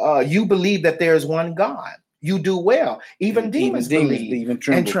 You believe that there is one God. You do well. Even demons believe and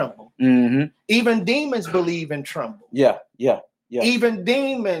tremble. Even demons believe and tremble. Yeah. Even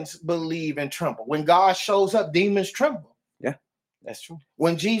demons believe and tremble. When God shows up, demons tremble. That's true.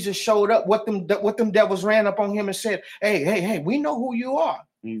 When Jesus showed up, what them devils ran up on him and said, hey, we know who you are.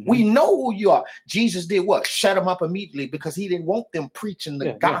 We know who you are. Jesus did what? Shut them up immediately because he didn't want them preaching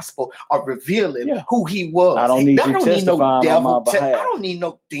the gospel or revealing who he was. I don't need you testifying on my behalf. I don't need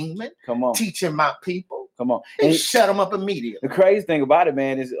no demon teaching my people. Come on. And shut them up immediately. The crazy thing about it,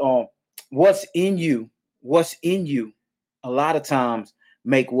 man, is what's in you, a lot of times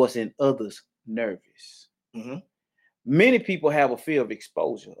make what's in others nervous. Many people have a fear of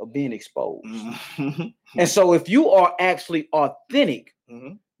exposure, of being exposed. And so if you are actually authentic,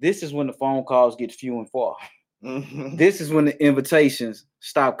 this is when the phone calls get few and far. This is when the invitations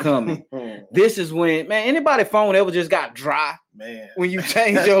stop coming. This is when, man, anybody phone ever just got dry? Man, when you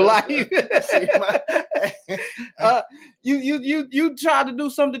change your life, you try to do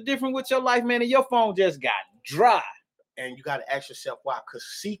something different with your life, man, and your phone just got dry. And you got to ask yourself why? Because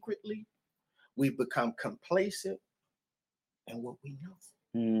secretly we become complacent in what we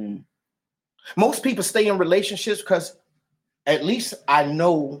know. Most people stay in relationships because at least I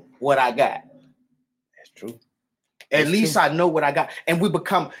know what I got. That's true. At least I know what I got. And we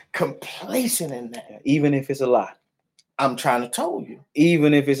become complacent in that. Even if it's a lie. I'm trying to tell you.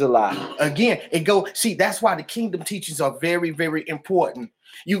 Even if it's a lie. Again, that's why the kingdom teachings are very, very important.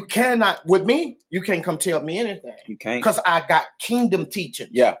 You cannot, with me, you can't come tell me anything. You can't. Because I got kingdom teachings.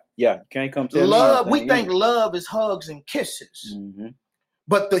 Yeah. You can't come tell me anything. We think love is hugs and kisses.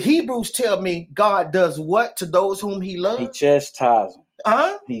 But the Hebrews tell me God does what to those whom he loves? He chastises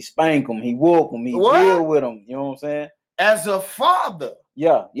them. He spank them. He whoop them. He deal with them. You know what I'm saying? As a father.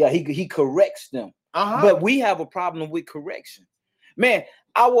 Yeah. He corrects them. But we have a problem with correction. Man,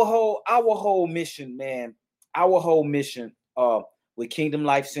 our whole mission, man, with Kingdom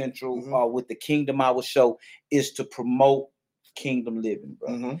Life Central, with the Kingdom Hour Show, is to promote kingdom living,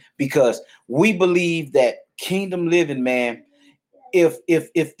 bro. Because we believe that kingdom living, man,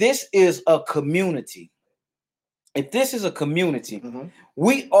 if this is a community,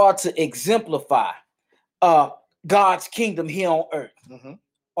 we are to exemplify God's kingdom here on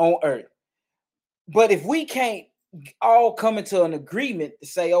earth. But if we can't all come into an agreement to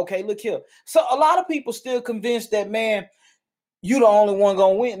say, okay, look here. So a lot of people still convinced that, man, you the only one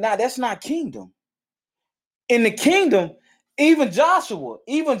gonna win. Now that's not kingdom. In the kingdom, even Joshua,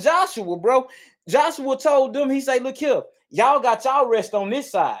 bro, Joshua told them, he said, look here, y'all got y'all rest on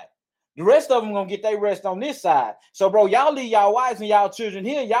this side. The rest of them gonna get their rest on this side. So, bro, y'all leave y'all wives and y'all children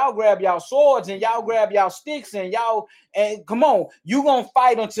here. Y'all grab y'all swords and y'all grab y'all sticks and come on, you gonna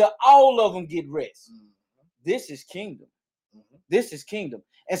fight until all of them get rest. This is kingdom. This is kingdom.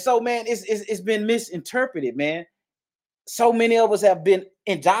 And so, man, it's been misinterpreted, man. So many of us have been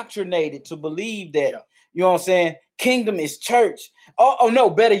indoctrinated to believe that, you know what I'm saying, kingdom is church. Oh no,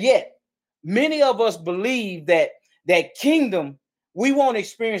 better yet, many of us believe that kingdom, we won't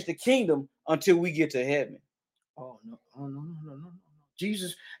experience the kingdom until we get to heaven. Oh no.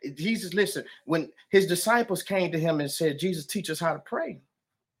 Jesus, listen, when his disciples came to him and said, Jesus, teach us how to pray.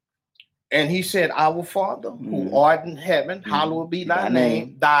 And he said, Our Father, who art in heaven, hallowed be thy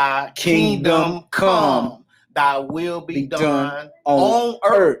name, thy kingdom come, thy will be done on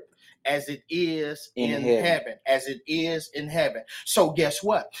earth as it is in heaven. As it is in heaven. So guess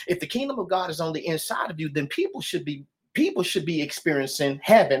what? If the kingdom of God is on the inside of you, then people should be experiencing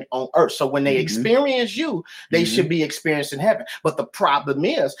heaven on earth. So when they experience you, they should be experiencing heaven. But the problem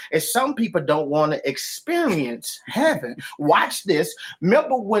is some people don't want to experience heaven. Watch this.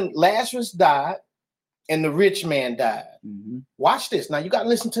 Remember when Lazarus died and the rich man died? Watch this. Now you got to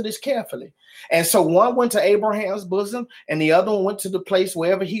listen to this carefully. And so one went to Abraham's bosom and the other one went to the place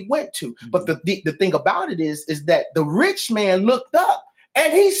wherever he went to. But the thing about it is that the rich man looked up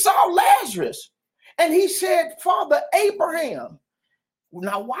and he saw Lazarus. And he said, Father Abraham.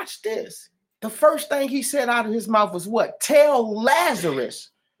 Now watch this. The first thing he said out of his mouth was what? Tell Lazarus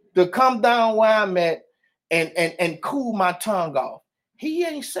to come down where I'm at and cool my tongue off. He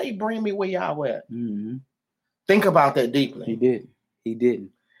ain't say, bring me where y'all at. Think about that deeply. He didn't.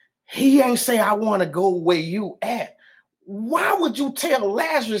 He ain't say, I want to go where you at. Why would you tell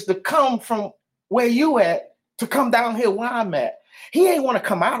Lazarus to come from where you at to come down here where I'm at? He ain't want to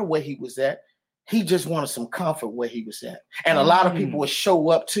come out of where he was at. He just wanted some comfort where he was at. And a lot of people will show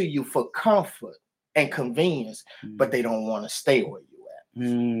up to you for comfort and convenience, but they don't want to stay where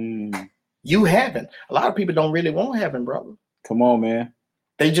you at. You heaven. A lot of people don't really want heaven, brother. Come on, man.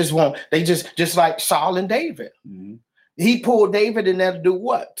 They just like Saul and David. He pulled David in there to do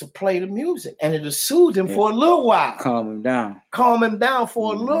what? To play the music. And it soothed him for a little while. Calm him down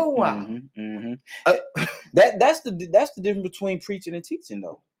For a little while. That's the difference between preaching and teaching,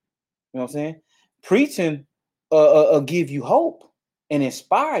 though. You know what I'm saying? Preaching give you hope and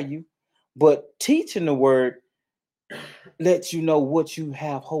inspire you, but teaching the word lets you know what you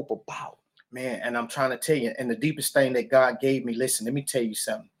have hope about. Man, and I'm trying to tell you, and the deepest thing that God gave me, listen, let me tell you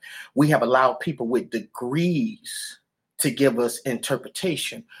something. We have allowed people with degrees to give us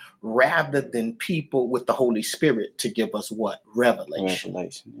interpretation rather than people with the Holy Spirit to give us what? Revelation.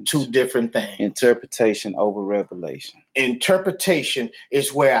 Two different things. Interpretation over revelation. Interpretation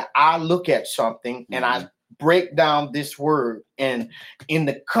is where I look at something and I break down this word and in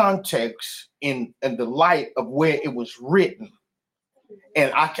the context, in the light of where it was written.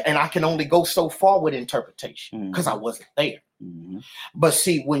 And I can only go so far with interpretation because I wasn't there. But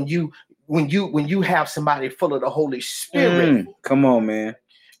see, when you have somebody full of the Holy Spirit, come on, man.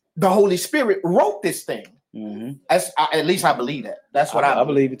 The Holy Spirit wrote this thing. At least I believe that. That's what I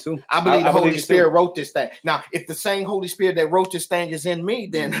believe it too. I believe the Holy Spirit wrote this thing. Now, if the same Holy Spirit that wrote this thing is in me,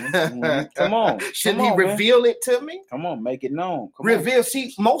 then come on, shouldn't He reveal it to me? Come on, make it known. Reveal.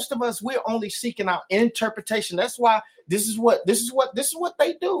 See, most of us, we're only seeking out interpretation. That's why this is what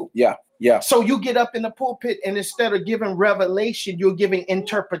they do. Yeah. So you get up in the pulpit and instead of giving revelation, you're giving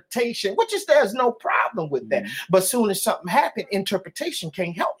interpretation, there's no problem with that. But soon as something happened, interpretation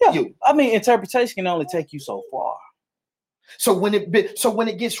can't help you. I mean, interpretation can only take you so far. So when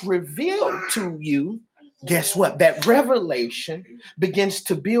it gets revealed to you, guess what? That revelation begins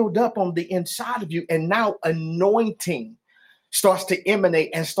to build up on the inside of you, and now anointing starts to emanate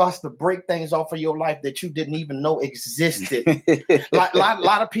and starts to break things off of your life that you didn't even know existed.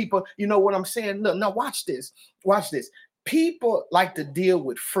 lot of people, you know what I'm saying? No, watch this. People like to deal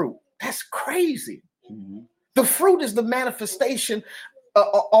with fruit. That's crazy. The fruit is the manifestation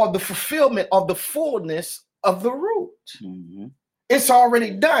or the fulfillment of the fullness of the root. It's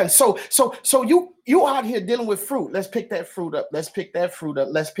already done. So you out here dealing with fruit. Let's pick that fruit up. Let's pick that fruit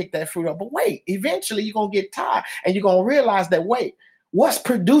up. But wait, eventually you're going to get tired and you're going to realize that, wait, what's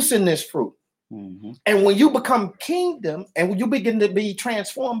producing this fruit? And when you become kingdom and when you begin to be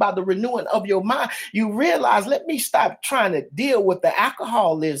transformed by the renewing of your mind, you realize, let me stop trying to deal with the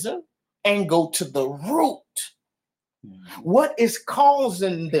alcoholism and go to the root. What is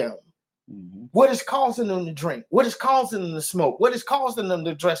causing them? What is causing them to drink? What is causing them to smoke? What is causing them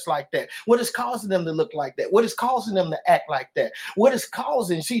to dress like that? What is causing them to look like that? What is causing them to act like that? What is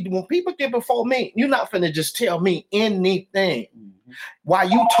causing? See, when people get before me, you're not finna just tell me anything. While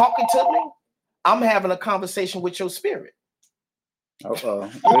you talking to me, I'm having a conversation with your spirit. Let's see.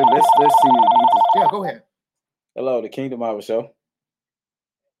 Yeah, go ahead. Hello, the Kingdom Hour Show.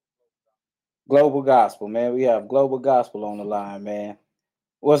 Global Gospel, man. We have Global Gospel on the line, man.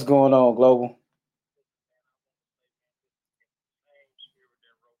 What's going on, Global?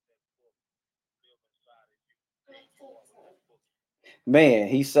 Man,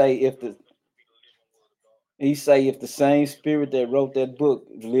 he say if the same spirit that wrote that book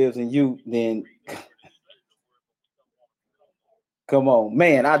lives in you, then come on,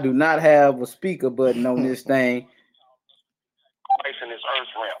 man. I do not have a speaker button on this thing. In this earth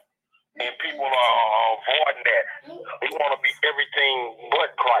realm, and people are avoiding that. We want to be everything but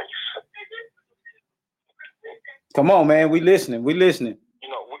Christ. Come on, man. We listening. You know, we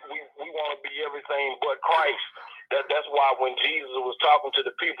want to be everything but Christ. That's why when Jesus was talking to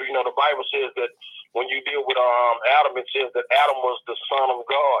the people, you know, the Bible says that when you deal with Adam, it says that Adam was the son of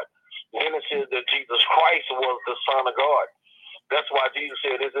God. Then it says that Jesus Christ was the son of God. That's why Jesus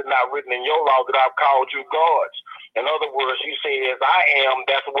said, is it not written in your law that I've called you gods? In other words, he said, as I am,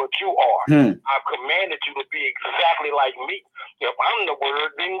 that's what you are. I've commanded you to be exactly like me. If I'm the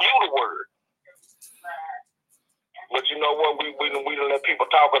word, then you the word. But you know what? We let people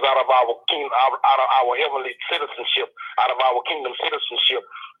talk us out of our kingdom, out of our heavenly citizenship, out of our kingdom citizenship,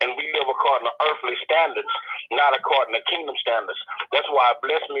 and we live according to earthly standards, not according to kingdom standards. That's why it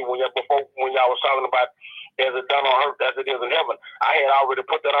blessed me when y'all was talking about as it done on earth as it is in heaven. I had already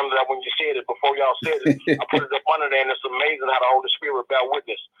put that under that when you said it, before y'all said it. I put it up under there, and it's amazing how the Holy Spirit bear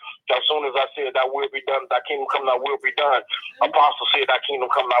witness. As soon as I said, thy will be done, thy kingdom come, thy will be done, Apostle said, thy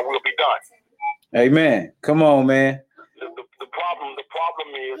kingdom come, thy will be done. Amen. Come on, man. The problem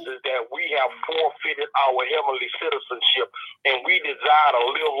is that we have forfeited our heavenly citizenship, and we desire to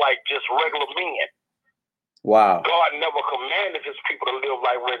live like just regular men. Wow. God never commanded his people to live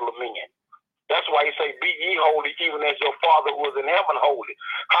like regular men. That's why he say, be ye holy, even as your Father who is in heaven holy.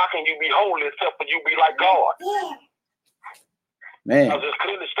 How can you be holy except for you be like God? Man. Because it's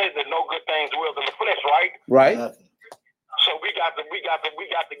clearly stated that no good things dwell in the flesh, right? Right. So we got to get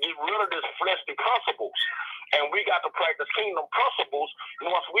rid of this fleshly principles, and we got to practice kingdom principles. And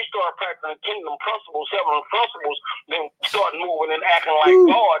once we start practicing kingdom principles, heavenly principles, then start moving and acting like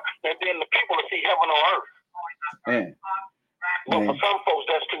God, and then the people will see heaven on earth. Man. But for some folks,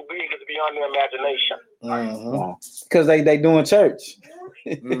 that's too big. It's beyond beyond their imagination. Wow. Because they doing church.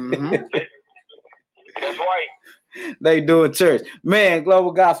 That's right. They doing church. Man,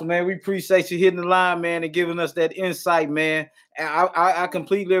 Global Gospel, man, we appreciate you hitting the line, man, and giving us that insight, man. And I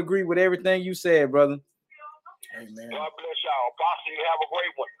completely agree with everything you said, brother. Amen. God bless y'all. Apostle, you have a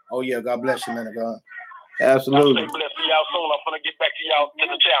great one. Oh, yeah. God bless you, man of God. Absolutely. God bless you. Y'all soon. I'm going to get back to y'all to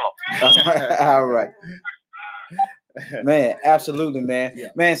the channel. All right. Man, absolutely, man. Yeah.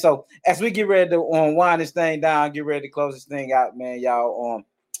 Man, so as we get ready to wind this thing down, get ready to close this thing out, man, y'all.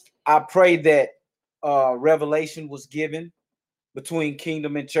 I pray that revelation was given between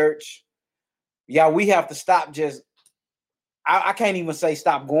kingdom and church. Y'all, we have to stop just. I can't even say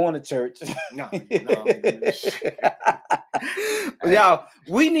stop going to church. No. Y'all,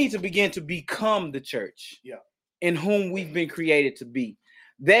 we need to begin to become the church. Yeah. In whom we've been created to be.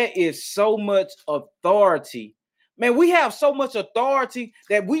 There is so much authority. Man, we have so much authority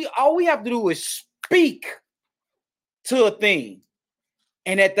that all we have to do is speak to a thing.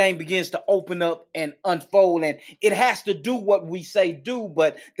 And that thing begins to open up and unfold. And it has to do what we say do.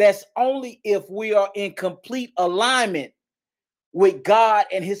 But that's only if we are in complete alignment with God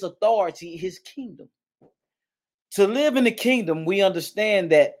and his authority, his kingdom. To live in the kingdom, we understand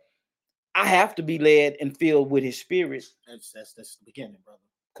that I have to be led and filled with his spirit. That's the beginning, brother.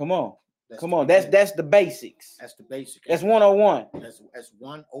 Come on. That's the basics. That's the basic. That's 101. That's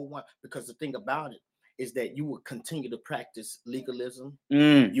 101. Because the thing about it is that you will continue to practice legalism.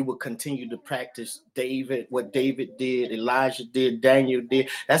 You will continue to practice what David did, Elijah did, Daniel did.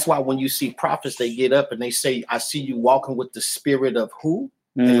 That's why when you see prophets, they get up and they say, I see you walking with the spirit of who?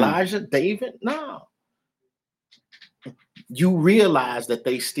 Elijah, David? No. You realize that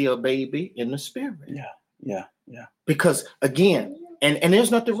they still baby in the spirit. Yeah. Because again, and there's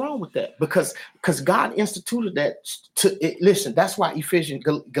nothing wrong with that, because God instituted that listen, that's why Ephesians,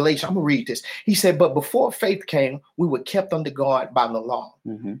 Galatians, I'm gonna read this. He said, but before faith came, we were kept under guard by the law,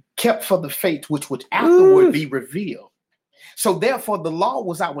 kept for the faith which would afterward be revealed. So therefore the law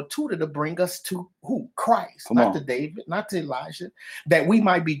was our tutor to bring us to who? Christ, not to David, not to Elijah, that we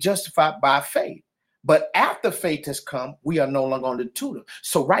might be justified by faith. But after faith has come, we are no longer on the tutor.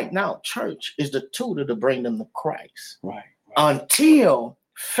 So right now, church is the tutor to bring them to Christ. Right. Until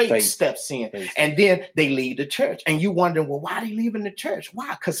faith steps in. And then they leave the church. And you wondering, well, why are they leaving the church?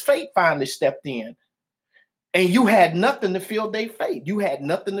 Why? Because faith finally stepped in. And you had nothing to fill their faith. You had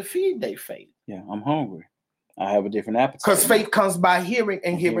nothing to feed their faith. Yeah, I'm hungry. I have a different appetite. Because faith comes by hearing,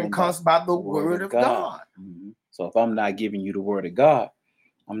 and hearing comes by the word of God. So if I'm not giving you the word of God,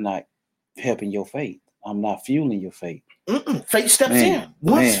 I'm not helping your faith. I'm not fueling your faith. Faith steps in.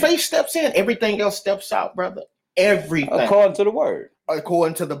 Once faith steps in, everything else steps out, brother. Everything. According to the word.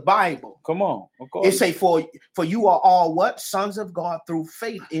 According to the Bible. Come on. It say, for you are all what? Sons of God through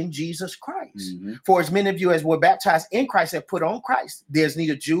faith in Jesus Christ. For as many of you as were baptized in Christ have put on Christ. There's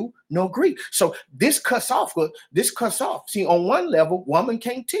neither Jew nor Greek. So this cuts off. See, on one level, woman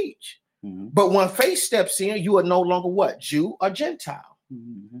can't teach. But when faith steps in, you are no longer what? Jew or Gentile.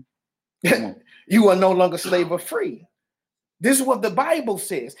 You are no longer slave or free. This is what the Bible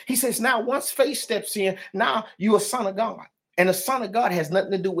says. He says, now once faith steps in, now you're a son of God. And a son of God has nothing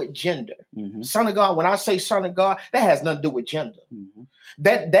to do with gender. Son of God, when I say son of God, that has nothing to do with gender.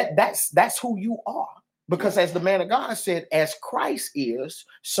 That's who you are. Because as the man of God said, as Christ is,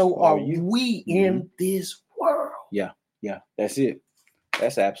 so are we in this world. Yeah, that's it.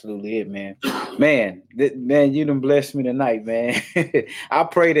 That's absolutely it, man. Man, you done blessed me tonight, man. I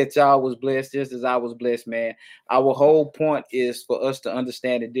pray that y'all was blessed just as I was blessed, man. Our whole point is for us to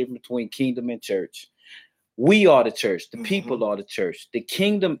understand the difference between kingdom and church. We are the church. The people are the church. The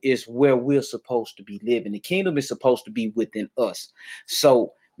kingdom is where we're supposed to be living. The kingdom is supposed to be within us.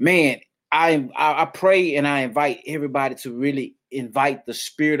 So, man, I pray and I invite everybody to really invite the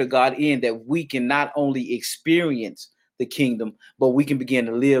Spirit of God in, that we can not only experience the kingdom, but we can begin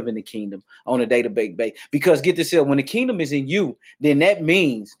to live in the kingdom on a day-to-day basis. Because get this here, when the kingdom is in you, then that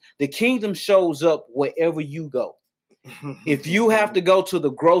means the kingdom shows up wherever you go. If you have to go to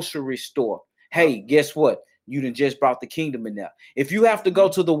the grocery store, hey, guess what? You done just brought the kingdom in there. If you have to go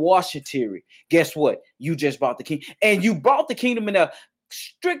to the washateria, guess what? You just brought the kingdom. And you brought the kingdom in there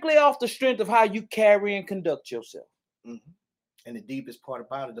strictly off the strength of how you carry and conduct yourself. And the deepest part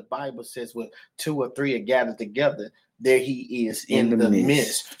about it, the Bible says, when 2 or 3 are gathered together, there he is in the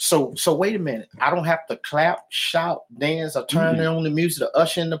midst. So wait a minute. I don't have to clap, shout, dance, or turn on the music to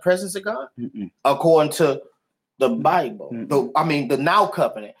usher in the presence of God. According to the Bible. The now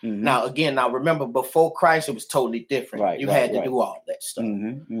covenant. Now again, remember, before Christ, it was totally different. Right, you had to do all that stuff.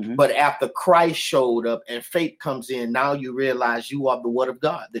 But after Christ showed up and faith comes in, now you realize you are the Word of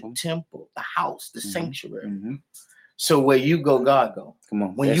God, the temple, the house, the sanctuary. So where you go, God go. Come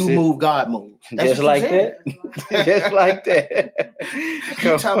on. When you move, God moves. Just like that. Just like that.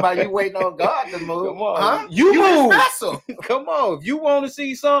 You talking about you waiting on God to move? Come on. Huh? You move. Vessel. Come on. If you want to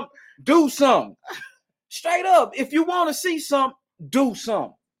see something, do something. Straight up. If you want to see something, do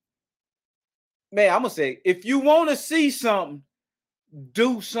something. Man, I'm going to say, if you want to see something,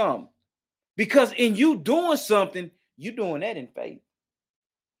 do something. Because in you doing something, you're doing that in faith.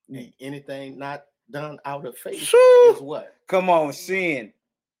 Anything not done out of faith is what? Come on, sin.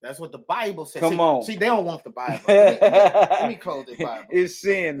 That's what the Bible says. Come on. See, they don't want the Bible. Let me close the Bible. It's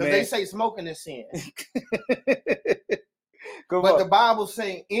sin, man. Because they say smoking is sin. But the Bible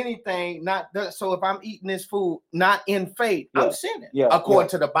saying anything not done. So if I'm eating this food not in faith, I'm sinning.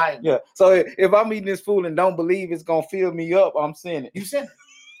 According to the Bible. Yeah. So if I'm eating this food and don't believe it's gonna fill me up, I'm sinning. You sinning.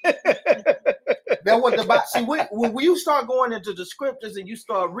 That's what the Bible. See, when you start going into the scriptures and you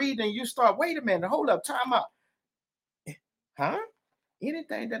start reading, you start, wait a minute, hold up, time out. Huh?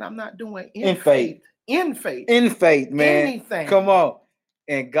 Anything that I'm not doing in faith. In faith. In faith, man. Anything. Come on.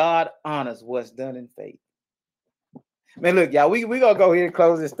 And God honors what's done in faith. Man, look, y'all, we gonna go ahead and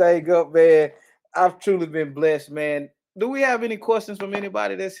close this thing up, man. I've truly been blessed, man. Do we have any questions from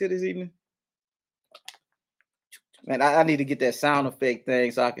anybody that's here this evening? Man, I need to get that sound effect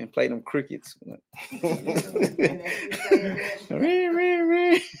thing so I can play them crickets.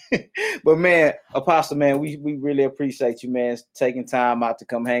 But man, Apostle, man, we really appreciate you, man, taking time out to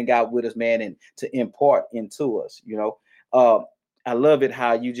come hang out with us, man, and to impart into us. You know, I love it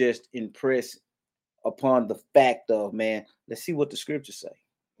how you just impress upon the fact of, man, let's see what the scriptures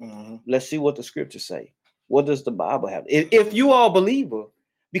say. Let's see what the scriptures say. What does the Bible have? If you are a believer,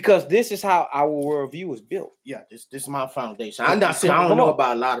 because this is how our worldview is built. Yeah, this is my foundation. I'm not saying I don't know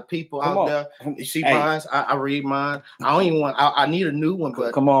about a lot of people out there. You see mine, I read mine. I don't even want. I need a new one,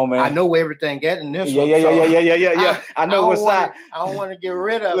 but come on, man. I know everything in this one. Yeah. I know what side. I don't want to get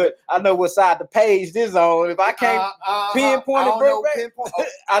rid of it. Look, I know what side the page this on. If I can't pinpoint it,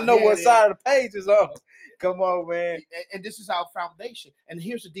 I know what side of the page is on. Come on, man. And this is our foundation. And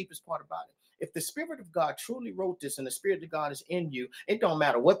here's the deepest part about it. If the Spirit of God truly wrote this and the Spirit of God is in you, it don't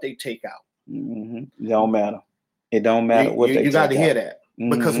matter what they take out. It don't matter. It don't matter what they take out. You got to hear that.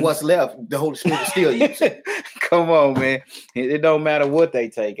 Because what's left, the Holy Spirit is still using. Come on, man. It don't matter what they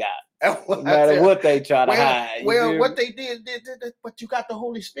take out. No matter what they try to hide. Well, what they did, but you got the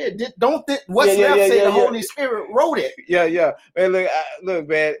Holy Spirit. What's left say the Holy Spirit wrote it. Yeah. Man, look,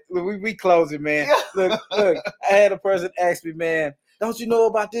 man. We close it, man. Look. I had a person ask me, man, don't you know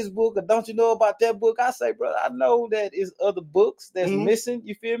about this book or don't you know about that book? I say, brother, I know that is other books that's missing.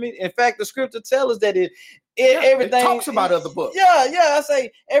 You feel me? In fact, the scripture tells us that everything it talks about other books. Yeah. I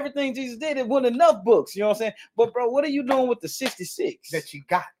say everything Jesus did, it wasn't enough books. You know what I'm saying? But bro, what are you doing with the 66 that you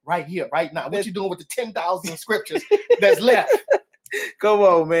got right here, right now? What you doing with the 10,000 scriptures that's left? Come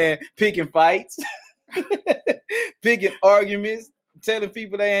on, man. Picking fights, picking arguments, telling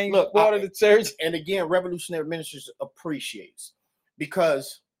people they ain't part of the church. And again, Revolutionary Ministries appreciates.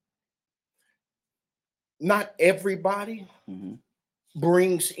 Because not everybody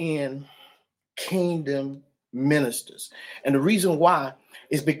brings in kingdom ministers. And the reason why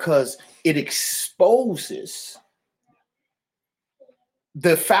is because it exposes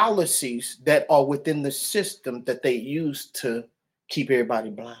the fallacies that are within the system that they use to keep everybody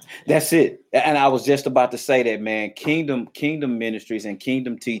blind. That's it. And I was just about to say that, man. Kingdom ministries and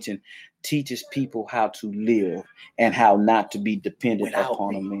kingdom teaching teaches people how to live and how not to be dependent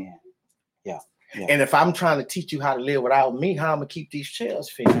upon a man. Yeah. And if I'm trying to teach you how to live without me, how I'm gonna keep these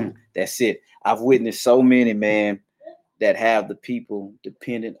chairs filled? That's it. I've witnessed so many, man, that have the people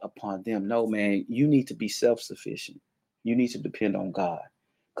dependent upon them. No, man, you need to be self-sufficient. You need to depend on God.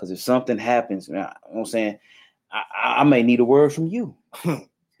 Because if something happens, you know what I'm saying, I may need a word from you. You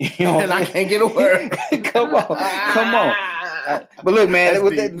know, and I can't get a word. Come on. But look, man,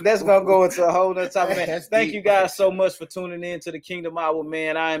 that's gonna go into a whole nother topic, man. Thank you guys so much for tuning in to the Kingdom Hour,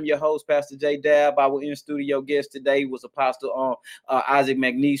 man. I am your host, Pastor J Dab. Our in-studio guest today was Apostle Isaac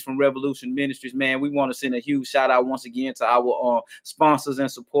McNeese from Revolution Ministries, man. We want to send a huge shout out once again to our sponsors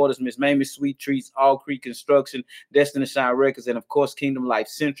and supporters, Miss Mamie's Sweet Treats, All Creek Construction, Destiny Shine Records, and of course, Kingdom Life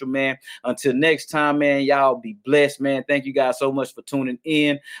Central, man. Until next time, man, y'all be blessed, man. Thank you guys so much for tuning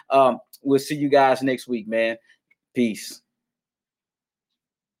in. We'll see you guys next week, man. Peace.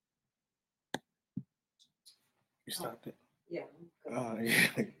 You stopped it? Yeah. Oh,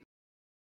 yeah.